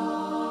 of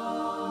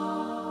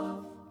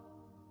love.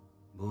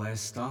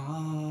 Blessed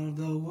are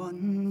the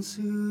ones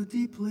who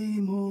deeply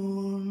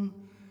mourn,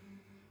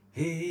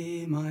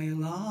 hey, my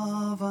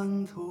love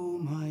and oh,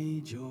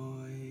 my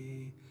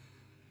joy.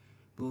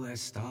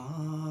 Blessed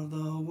are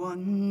the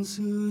ones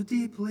who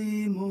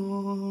deeply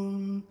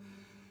mourn,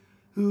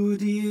 who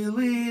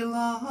dearly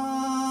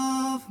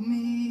love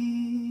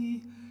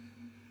me.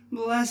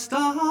 Blessed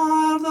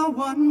are the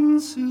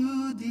ones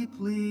who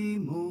deeply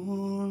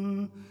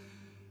mourn.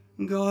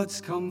 God's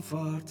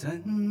comfort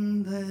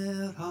in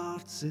their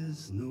hearts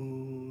is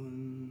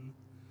known.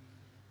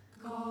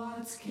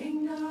 God's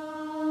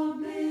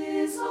kingdom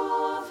is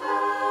of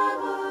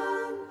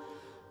heaven,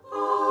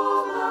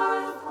 of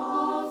earth,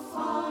 of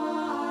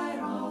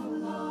fire, of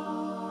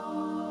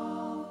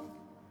love.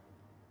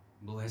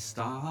 Blessed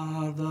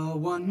are the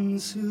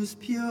ones whose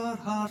pure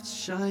hearts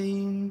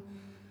shine.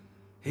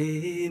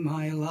 Hey,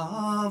 my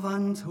love,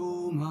 and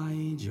oh,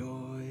 my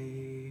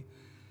joy.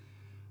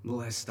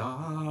 Blessed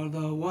are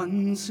the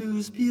ones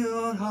whose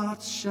pure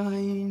hearts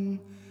shine,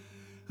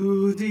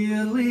 who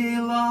dearly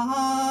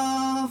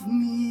love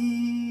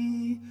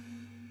me.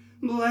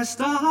 Blessed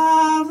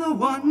are the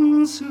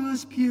ones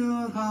whose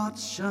pure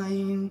hearts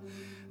shine,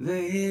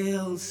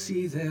 they'll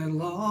see their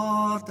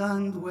Lord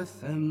and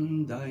with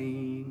him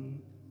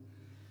dine.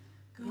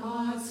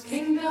 God's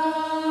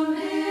kingdom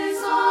is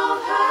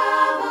of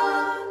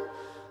heaven,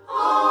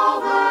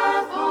 of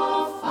earth,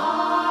 of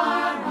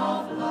fire,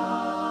 of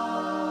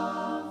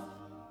love.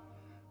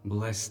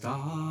 Blessed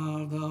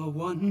are the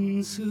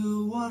ones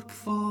who work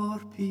for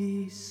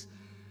peace.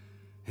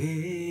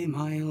 Hey,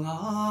 my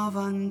love,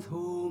 and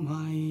oh,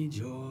 my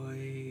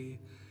joy.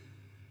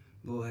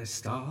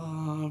 Blessed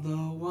are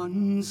the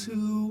ones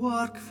who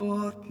work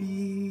for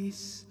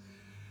peace,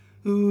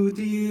 who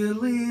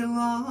dearly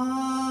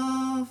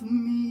love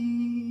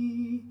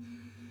me.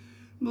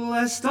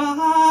 Blessed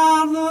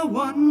are the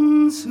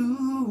ones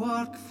who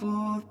work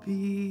for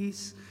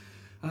peace,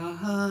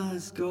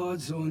 as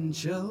God's own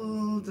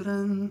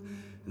children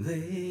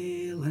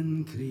they'll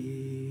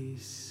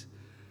increase.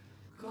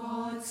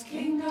 God's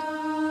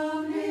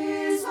kingdom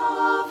is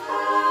of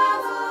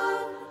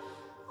heaven,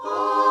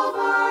 of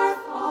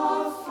earth,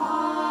 of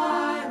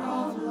fire,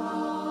 of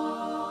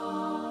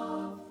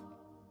love.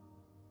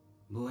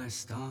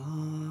 Blessed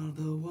are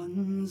the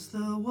ones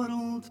the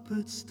world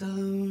puts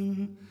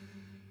down.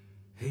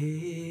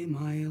 Hey,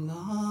 my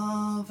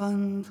love,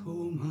 and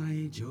oh,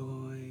 my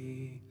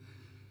joy.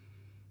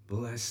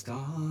 Blessed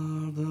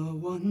are the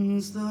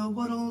ones the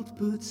world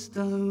puts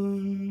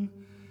down,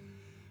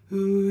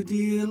 who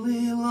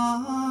dearly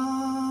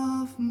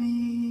love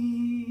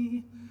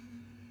me.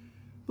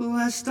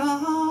 Blessed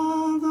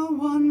are the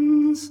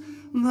ones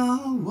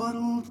the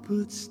world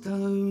puts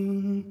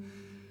down,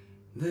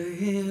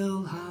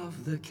 they'll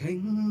have the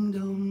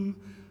kingdom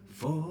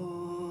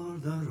for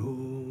their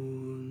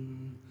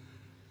own.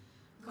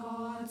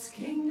 God's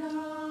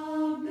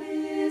kingdom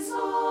is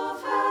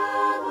of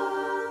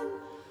heaven,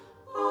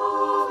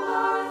 of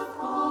earth,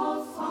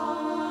 of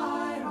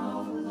fire,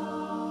 of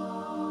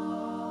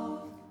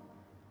love.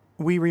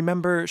 We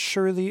remember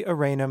Shirley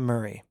Arena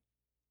Murray.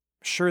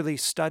 Shirley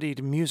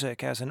studied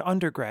music as an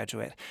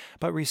undergraduate,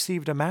 but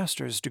received a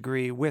master's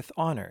degree with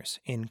honors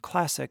in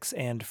classics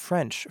and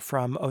French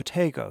from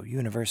Otago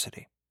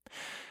University.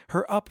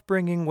 Her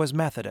upbringing was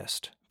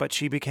Methodist, but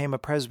she became a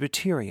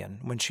Presbyterian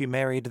when she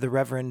married the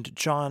Reverend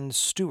John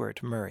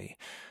Stuart Murray,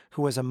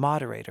 who was a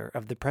moderator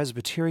of the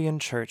Presbyterian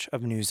Church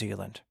of New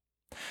Zealand.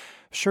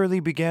 Shirley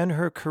began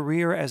her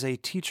career as a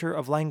teacher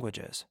of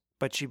languages,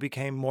 but she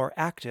became more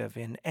active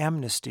in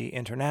Amnesty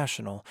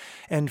International,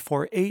 and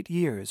for 8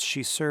 years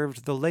she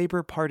served the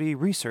Labour Party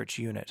Research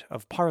Unit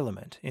of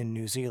Parliament in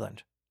New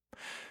Zealand.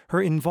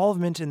 Her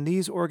involvement in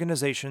these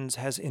organizations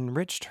has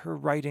enriched her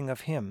writing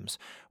of hymns,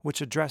 which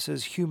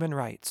addresses human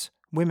rights,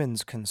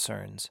 women's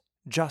concerns,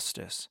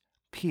 justice,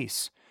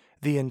 peace,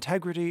 the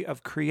integrity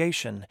of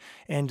creation,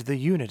 and the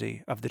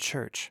unity of the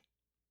Church.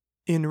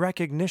 In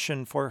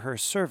recognition for her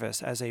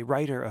service as a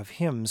writer of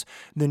hymns,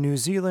 the New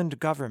Zealand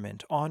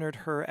government honored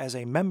her as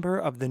a member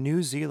of the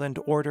New Zealand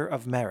Order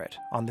of Merit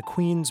on the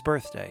Queen's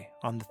birthday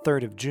on the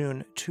 3rd of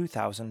June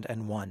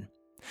 2001.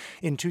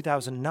 In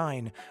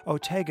 2009,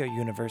 Otago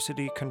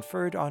University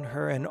conferred on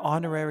her an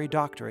honorary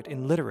doctorate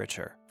in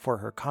literature for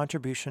her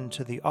contribution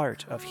to the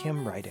art of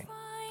hymn writing.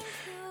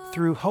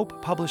 Through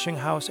Hope Publishing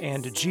House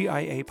and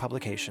GIA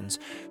Publications,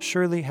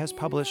 Shirley has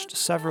published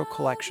several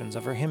collections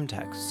of her hymn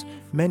texts,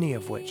 many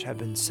of which have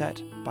been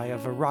set by a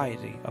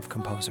variety of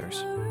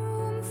composers.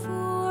 Room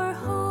for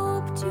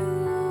hope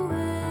to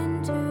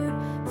enter,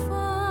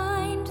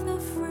 find the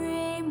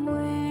frame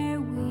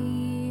where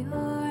we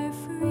are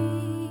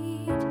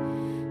freed.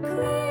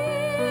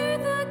 Clear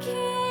the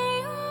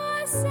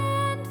chaos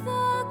and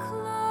the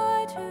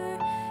clutter,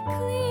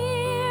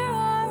 clear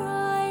our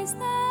eyes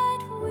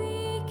that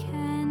we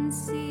can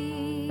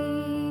see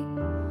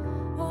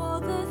all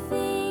the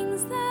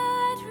things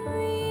that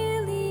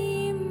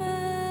really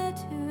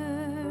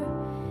matter.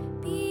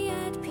 Be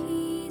at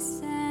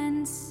peace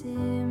and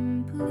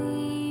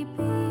simply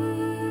be.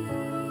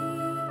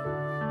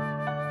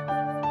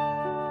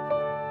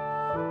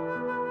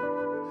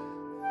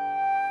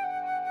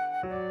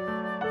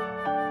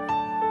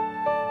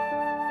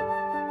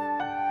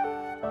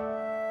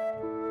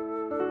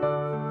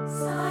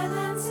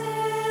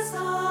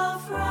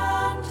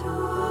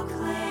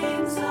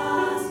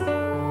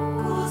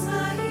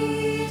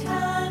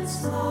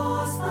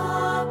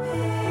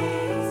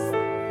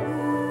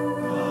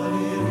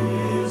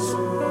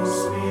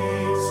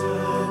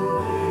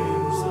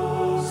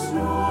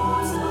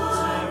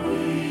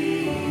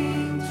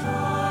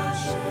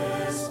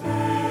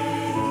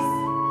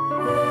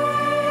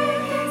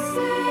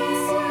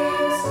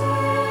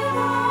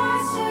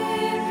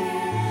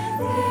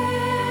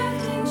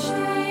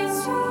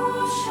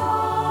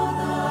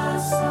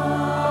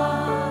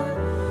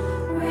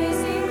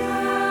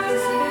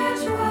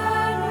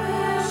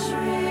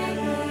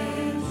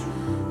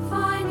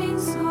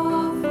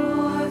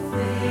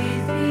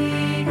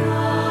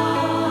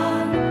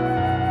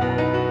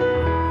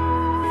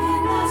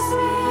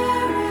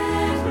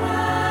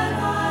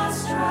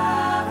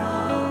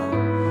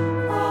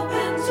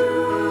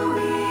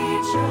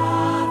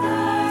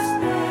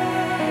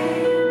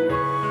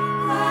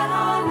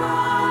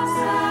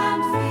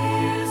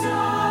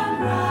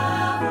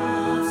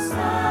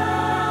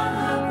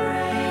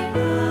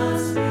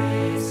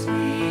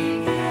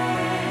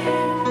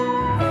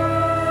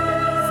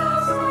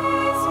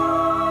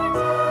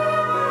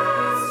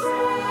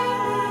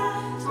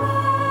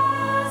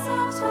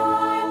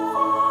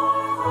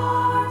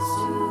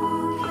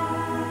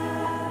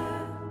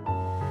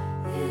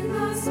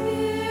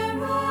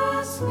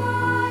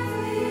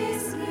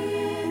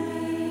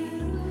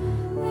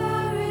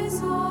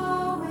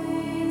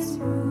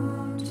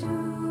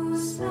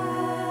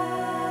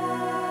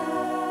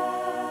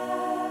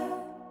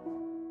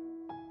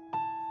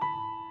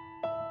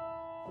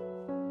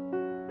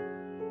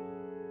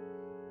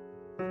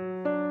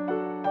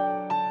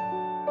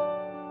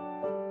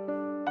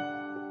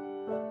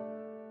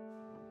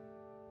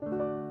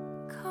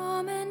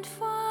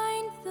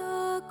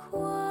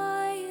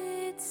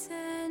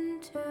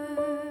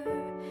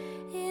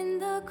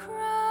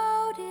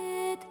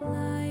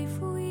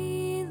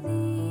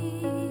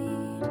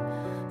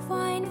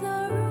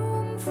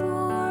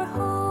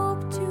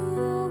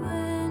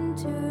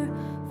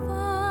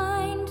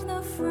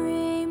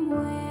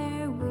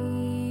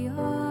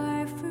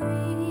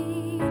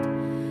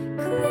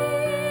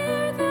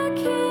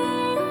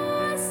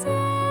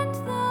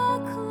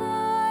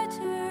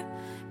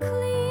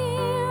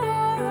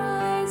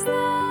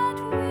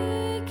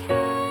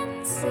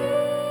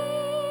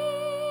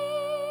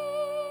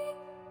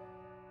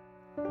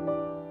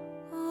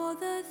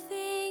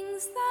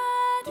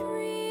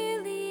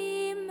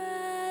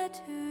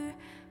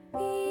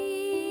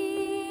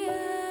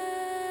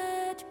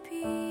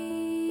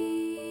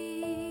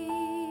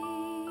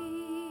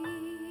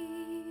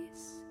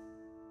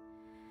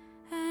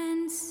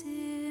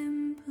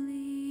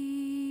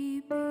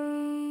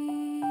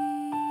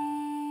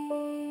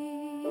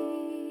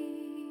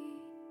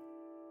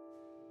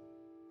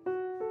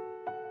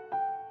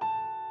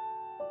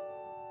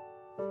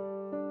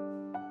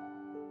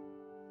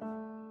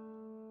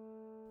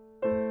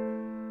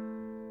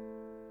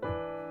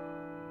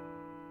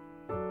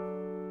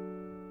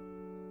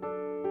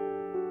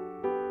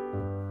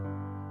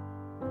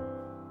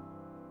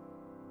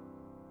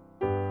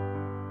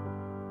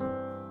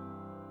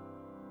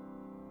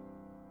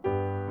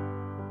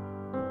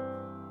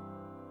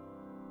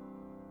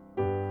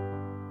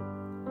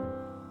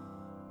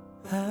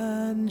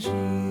 And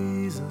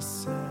Jesus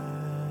said,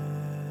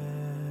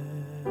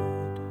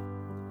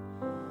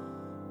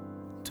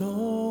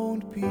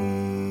 don't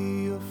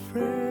be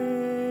afraid.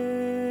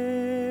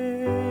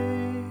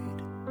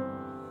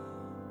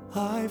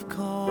 I've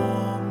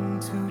come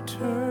to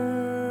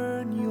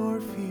turn your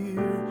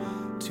fear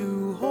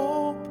to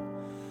hope.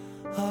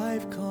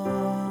 I've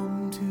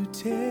come to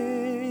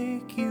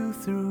take you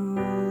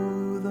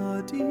through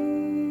the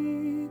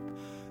deep,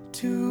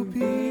 to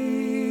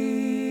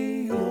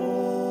be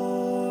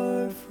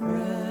your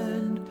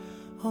friend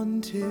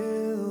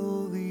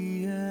until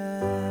the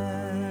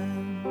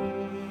end,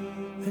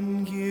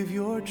 and give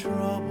your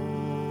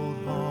troubled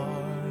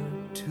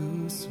heart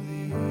to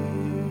sleep.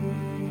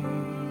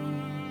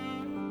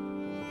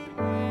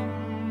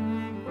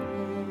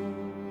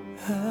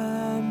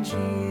 And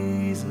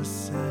Jesus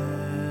said,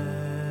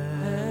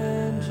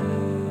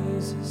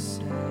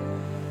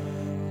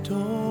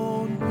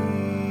 don't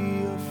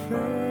be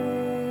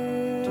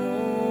afraid.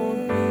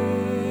 Don't be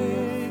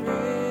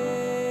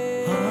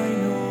afraid. I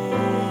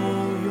know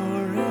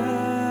your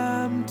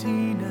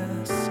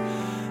emptiness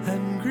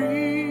and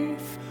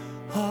grief.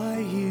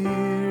 I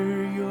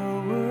hear your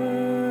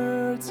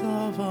words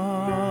of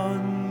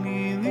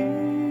unbelief.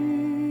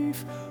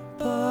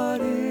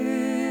 But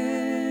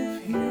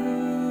if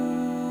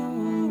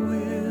you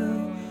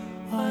will,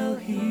 I'll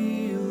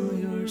heal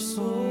your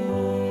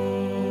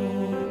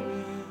soul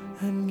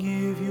and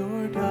give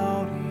your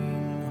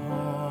doubting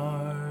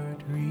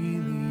heart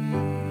relief.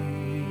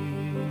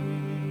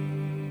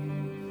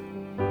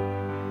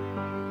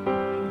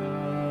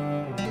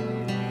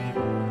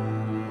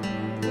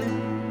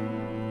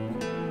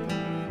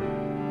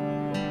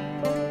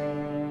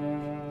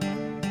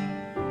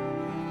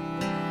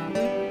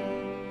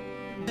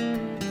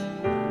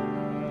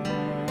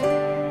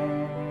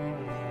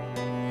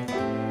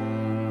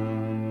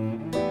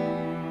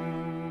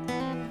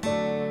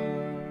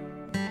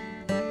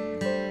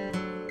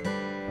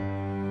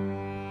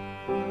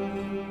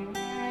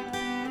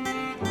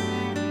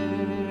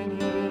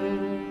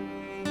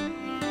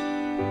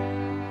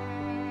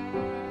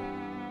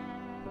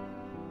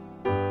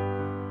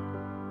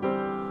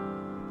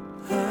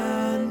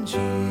 And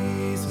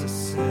Jesus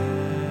said,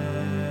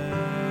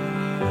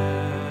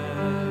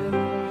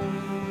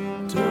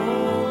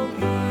 don't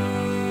be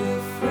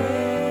afraid.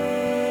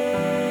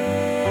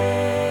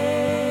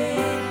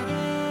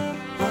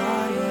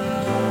 I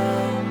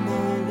am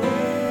the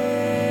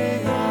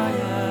way, I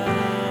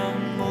am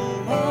the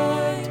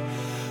light,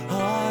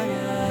 I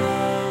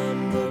am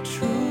the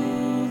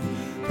truth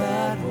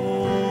that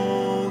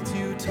holds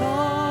you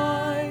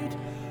tight.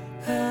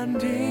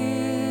 And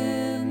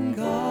in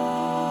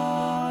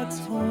God's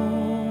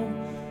home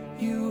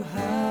you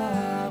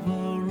have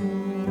a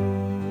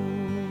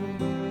room,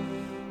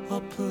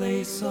 a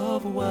place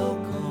of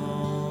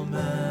welcome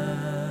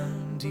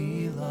and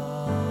delight.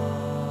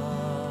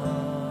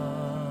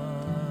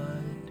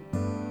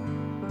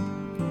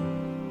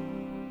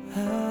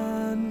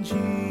 And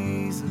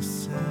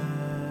Jesus said,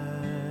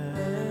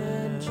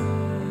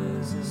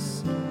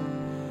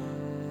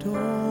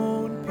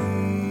 don't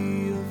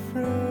be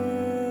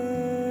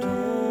afraid.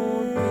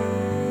 Don't be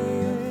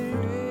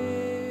afraid.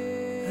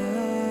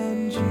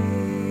 And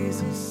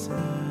Jesus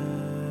said,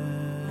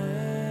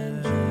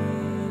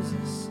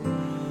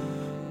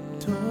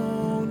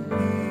 don't be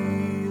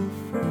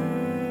afraid.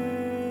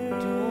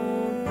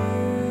 Don't be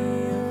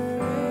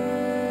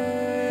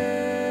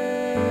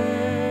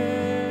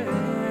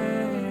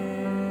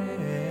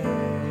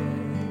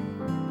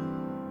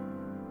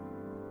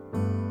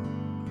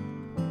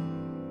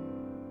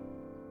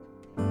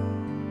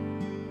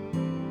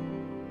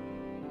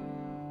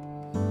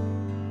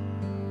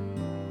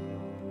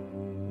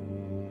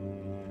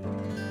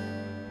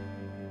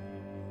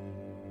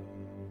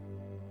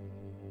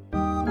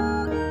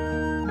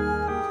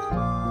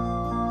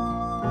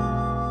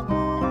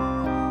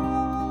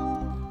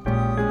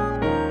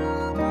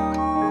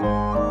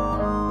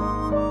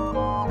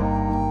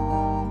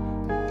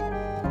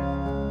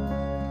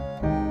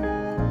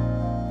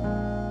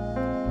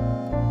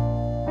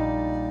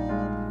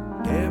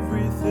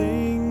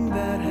everything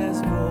that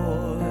has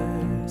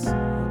voice,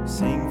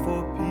 sing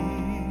for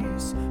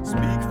peace,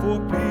 speak for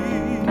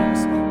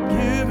peace,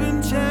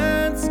 given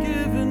chance,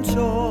 given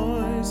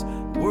choice,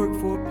 work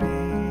for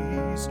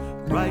peace,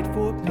 write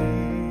for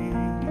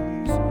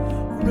peace,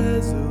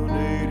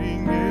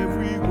 resonating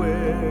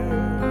everywhere,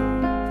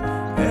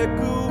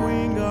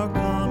 echoing our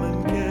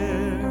common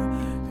care.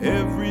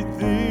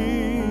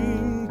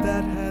 Everything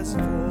that has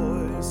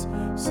voice,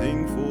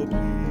 sing for peace.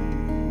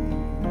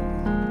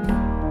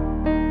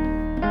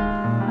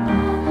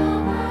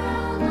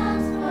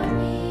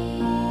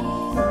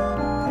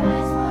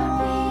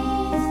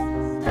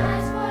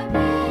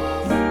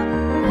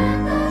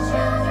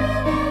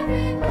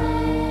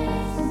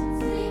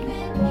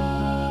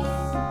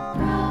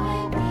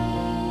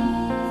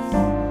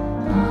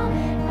 All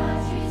in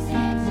countries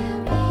and to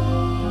be.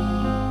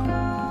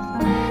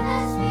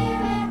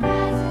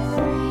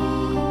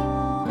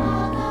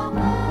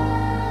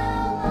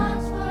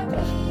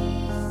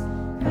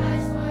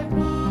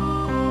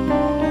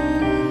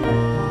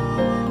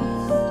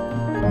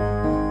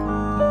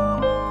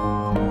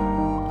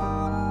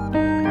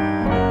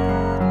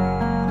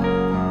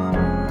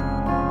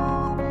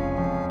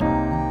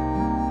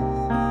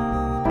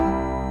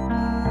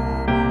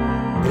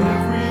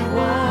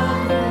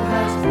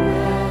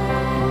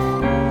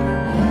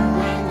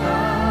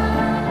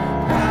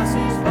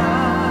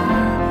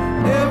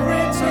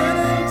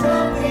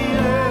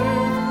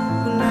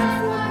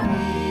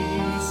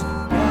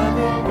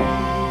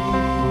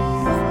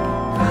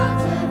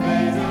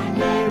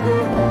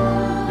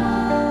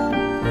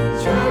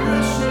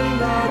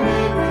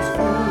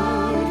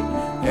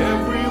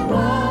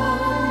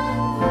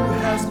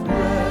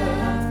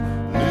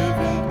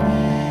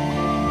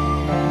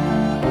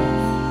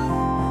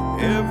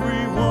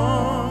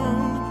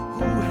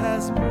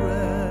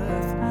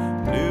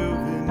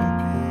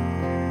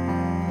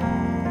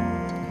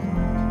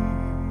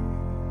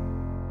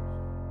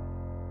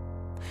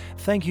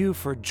 Thank you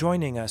for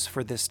joining us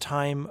for this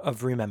time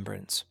of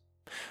remembrance.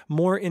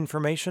 More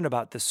information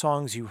about the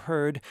songs you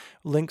heard,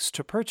 links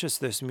to purchase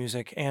this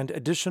music, and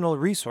additional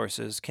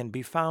resources can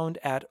be found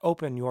at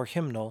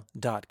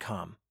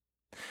openyourhymnal.com.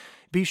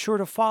 Be sure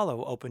to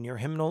follow Open Your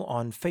Hymnal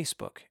on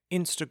Facebook,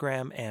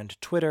 Instagram, and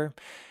Twitter,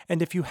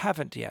 and if you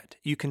haven't yet,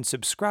 you can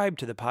subscribe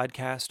to the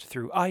podcast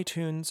through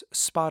iTunes,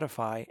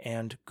 Spotify,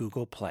 and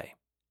Google Play.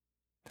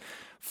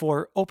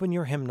 For Open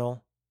Your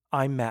Hymnal,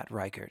 I'm Matt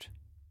Reichert.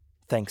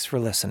 Thanks for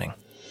listening.